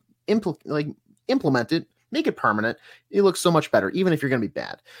 Just implement it, make it permanent. It looks so much better, even if you're going to be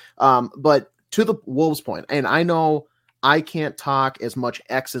bad. But to the Wolves point, and I know I can't talk as much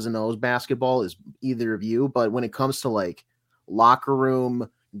X's and O's basketball as either of you, but when it comes to like locker room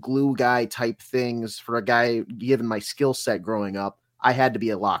glue guy type things for a guy given my skill set growing up, I had to be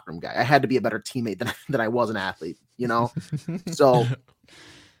a locker room guy. I had to be a better teammate than I was an athlete, you know? So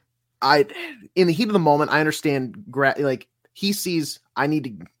in the heat of the moment, I understand like he sees I need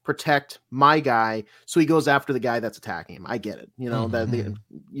to protect my guy. So he goes after the guy that's attacking him. I get it. You know, that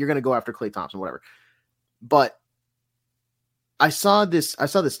you're going to go after Klay Thompson, whatever. But I saw this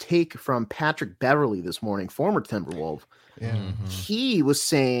take from Patrick Beverley this morning, former Timberwolf. Yeah. He was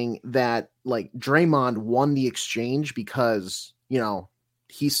saying that like Draymond won the exchange because, you know,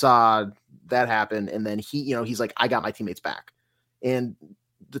 he saw that happen. And then he, you know, he's like, I got my teammates back. And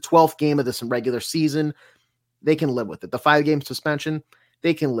the 12th game of this regular season, they can live with it. The 5-game suspension,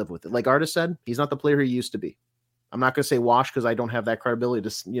 they can live with it. Like Artis said, he's not the player he used to be. I'm not going to say wash because I don't have that credibility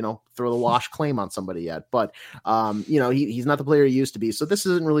to, you know, throw the wash claim on somebody yet. But, you know, he's not the player he used to be. So this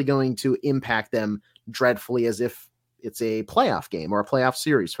isn't really going to impact them dreadfully as if it's a playoff game or a playoff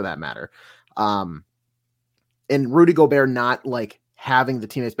series for that matter. And Rudy Gobert not like having the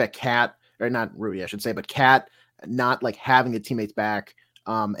teammates back, Cat, or not Rudy, I should say, but Cat not like having the teammates back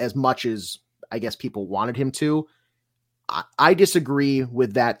as much as I guess people wanted him to. I disagree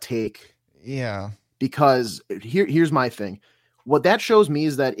with that take. Yeah. Because here's my thing. What that shows me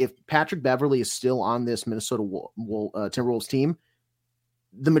is that if Patrick Beverley is still on this Minnesota Timberwolves team,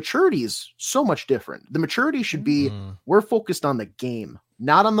 the maturity is so much different. The maturity should be we're focused on the game,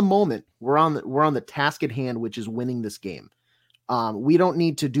 not on the moment. We're on the task at hand, which is winning this game. We don't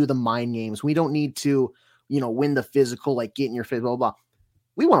need to do the mind games. We don't need to, you know, win the physical, like get in your face, blah, blah, blah.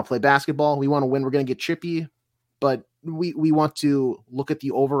 We want to play basketball. We want to win. We're going to get chippy, but we want to look at the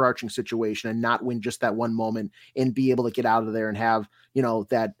overarching situation and not win just that one moment and be able to get out of there and have, you know,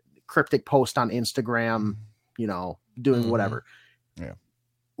 that cryptic post on Instagram, you know, doing whatever. Yeah.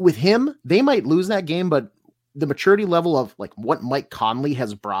 With him, they might lose that game, but the maturity level of like what Mike Conley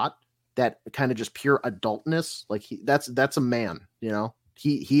has brought, that kind of just pure adultness, like that's a man, you know,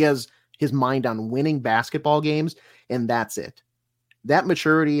 he has his mind on winning basketball games and that's it. That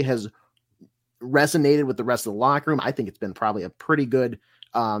maturity has resonated with the rest of the locker room. I think it's been probably a pretty good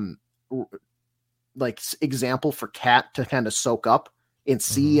like example for Cat to kind of soak up and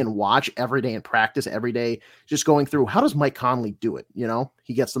see and watch every day in practice, every day, just going through how does Mike Conley do it? You know,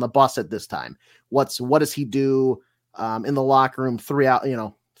 he gets on the bus at this time. What does he do in the locker room 3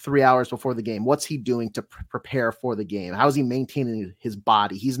 hours before the game? What's he doing to prepare for the game? How is he maintaining his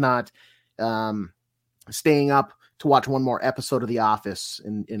body? He's not staying up to watch one more episode of The Office.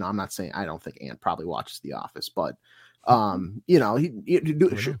 And I'm not saying, I don't think Ant probably watches The Office, but you know,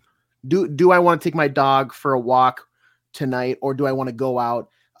 do I want to take my dog for a walk tonight, or do I want to go out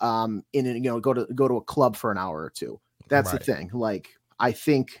go to a club for an hour or two? That's right. The thing. Like, I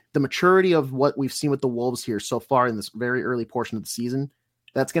think the maturity of what we've seen with the Wolves here so far in this very early portion of the season,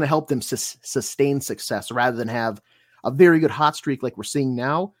 that's going to help them sustain success rather than have a very good hot streak like we're seeing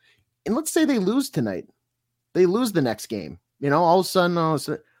now. And let's say they lose tonight. They lose the next game. You know, all of a sudden,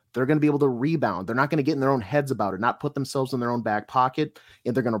 they're going to be able to rebound. They're not going to get in their own heads about it, not put themselves in their own back pocket,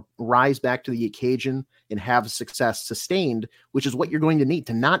 and they're going to rise back to the occasion and have success sustained, which is what you're going to need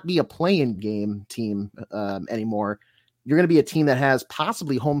to not be a play-in game team anymore. You're going to be a team that has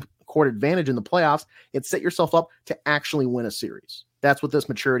possibly home court advantage in the playoffs and set yourself up to actually win a series. That's what this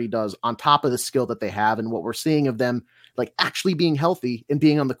maturity does on top of the skill that they have and what we're seeing of them, like actually being healthy and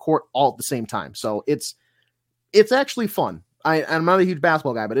being on the court all at the same time. So it's actually fun. I'm not a huge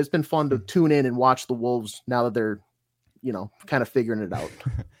basketball guy, but it's been fun to tune in and watch the Wolves now that they're, you know, kind of figuring it out.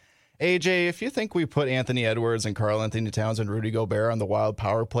 AJ, if you think we put Anthony Edwards and Karl Anthony Towns and Rudy Gobert on the Wild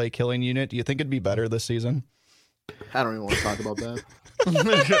power play killing unit, do you think it'd be better this season? I don't even want to talk about that.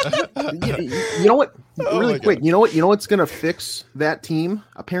 You know what? Really quick. God. You know what's going to fix that team?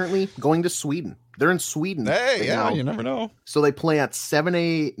 Apparently going to Sweden. They're in Sweden. Hey, yeah, you never know. So they play at 10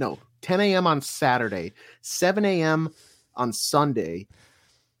 a.m. on Saturday, 7 a.m. on Sunday.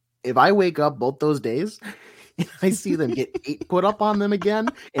 If I wake up both those days and I see them get 8 put up on them again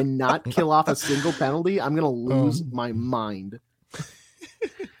and not kill off a single penalty, I'm going to lose my mind.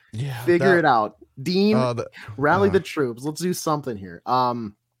 Yeah, Figure it out. Dean, rally the troops. Let's do something here.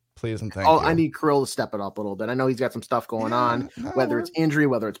 Please and thank you. I need Krill to step it up a little bit. I know he's got some stuff going on, whether it's injury,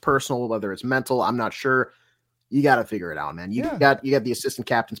 whether it's personal, whether it's mental. I'm not sure. You got to figure it out, man. You got the assistant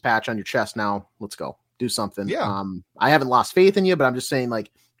captain's patch on your chest now. Let's go. Do something. Yeah. I haven't lost faith in you, but I'm just saying,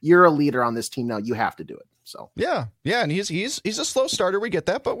 like, you're a leader on this team now. You have to do it. So yeah, and he's a slow starter. We get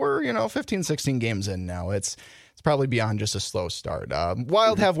that, but we're 15, 16 games in now. It's it's probably beyond just a slow start.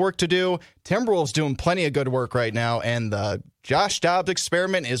 Wild have work to do. Timberwolves doing plenty of good work right now, and the Josh Dobbs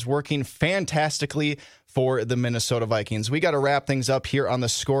experiment is working fantastically for the Minnesota Vikings. We got to wrap things up here on the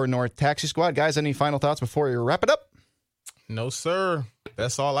Score North Taxi Squad. Guys, any final thoughts before we wrap it up? No, sir.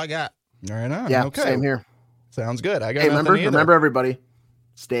 That's all I got. Right on. Yeah, okay. same here. Sounds good. I got Hey, nothing either. remember, everybody,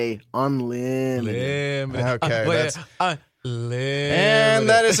 stay unlimited. Okay, that's... Unlimited. And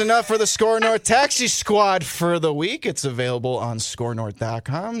that is enough for the Score North Taxi Squad for the week. It's available on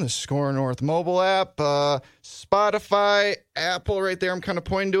scorenorth.com, the Score North mobile app, Spotify, Apple right there. I'm kind of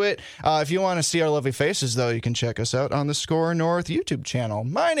pointing to it. If you want to see our lovely faces, though, you can check us out on the Score North YouTube channel.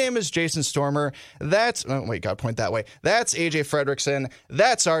 My name is Jason Stormer. That's got to point that way. That's AJ Fredrickson.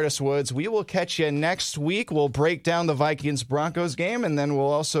 That's Artis Woods. We will catch you next week. We'll break down the Vikings-Broncos game, and then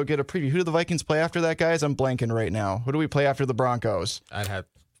we'll also get a preview. Who do the Vikings play after that, guys? I'm blanking right now. Who do we play after the Broncos? I'd have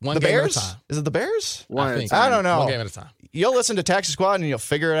one the game Bears? at a time. Is it the Bears? I don't know. One game at a time. You'll listen to Taxi Squad and you'll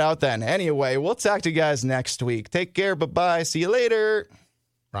figure it out then. Anyway, we'll talk to you guys next week. Take care. Bye-bye. See you later.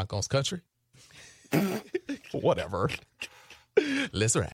 Broncos country. Whatever. Let's ride.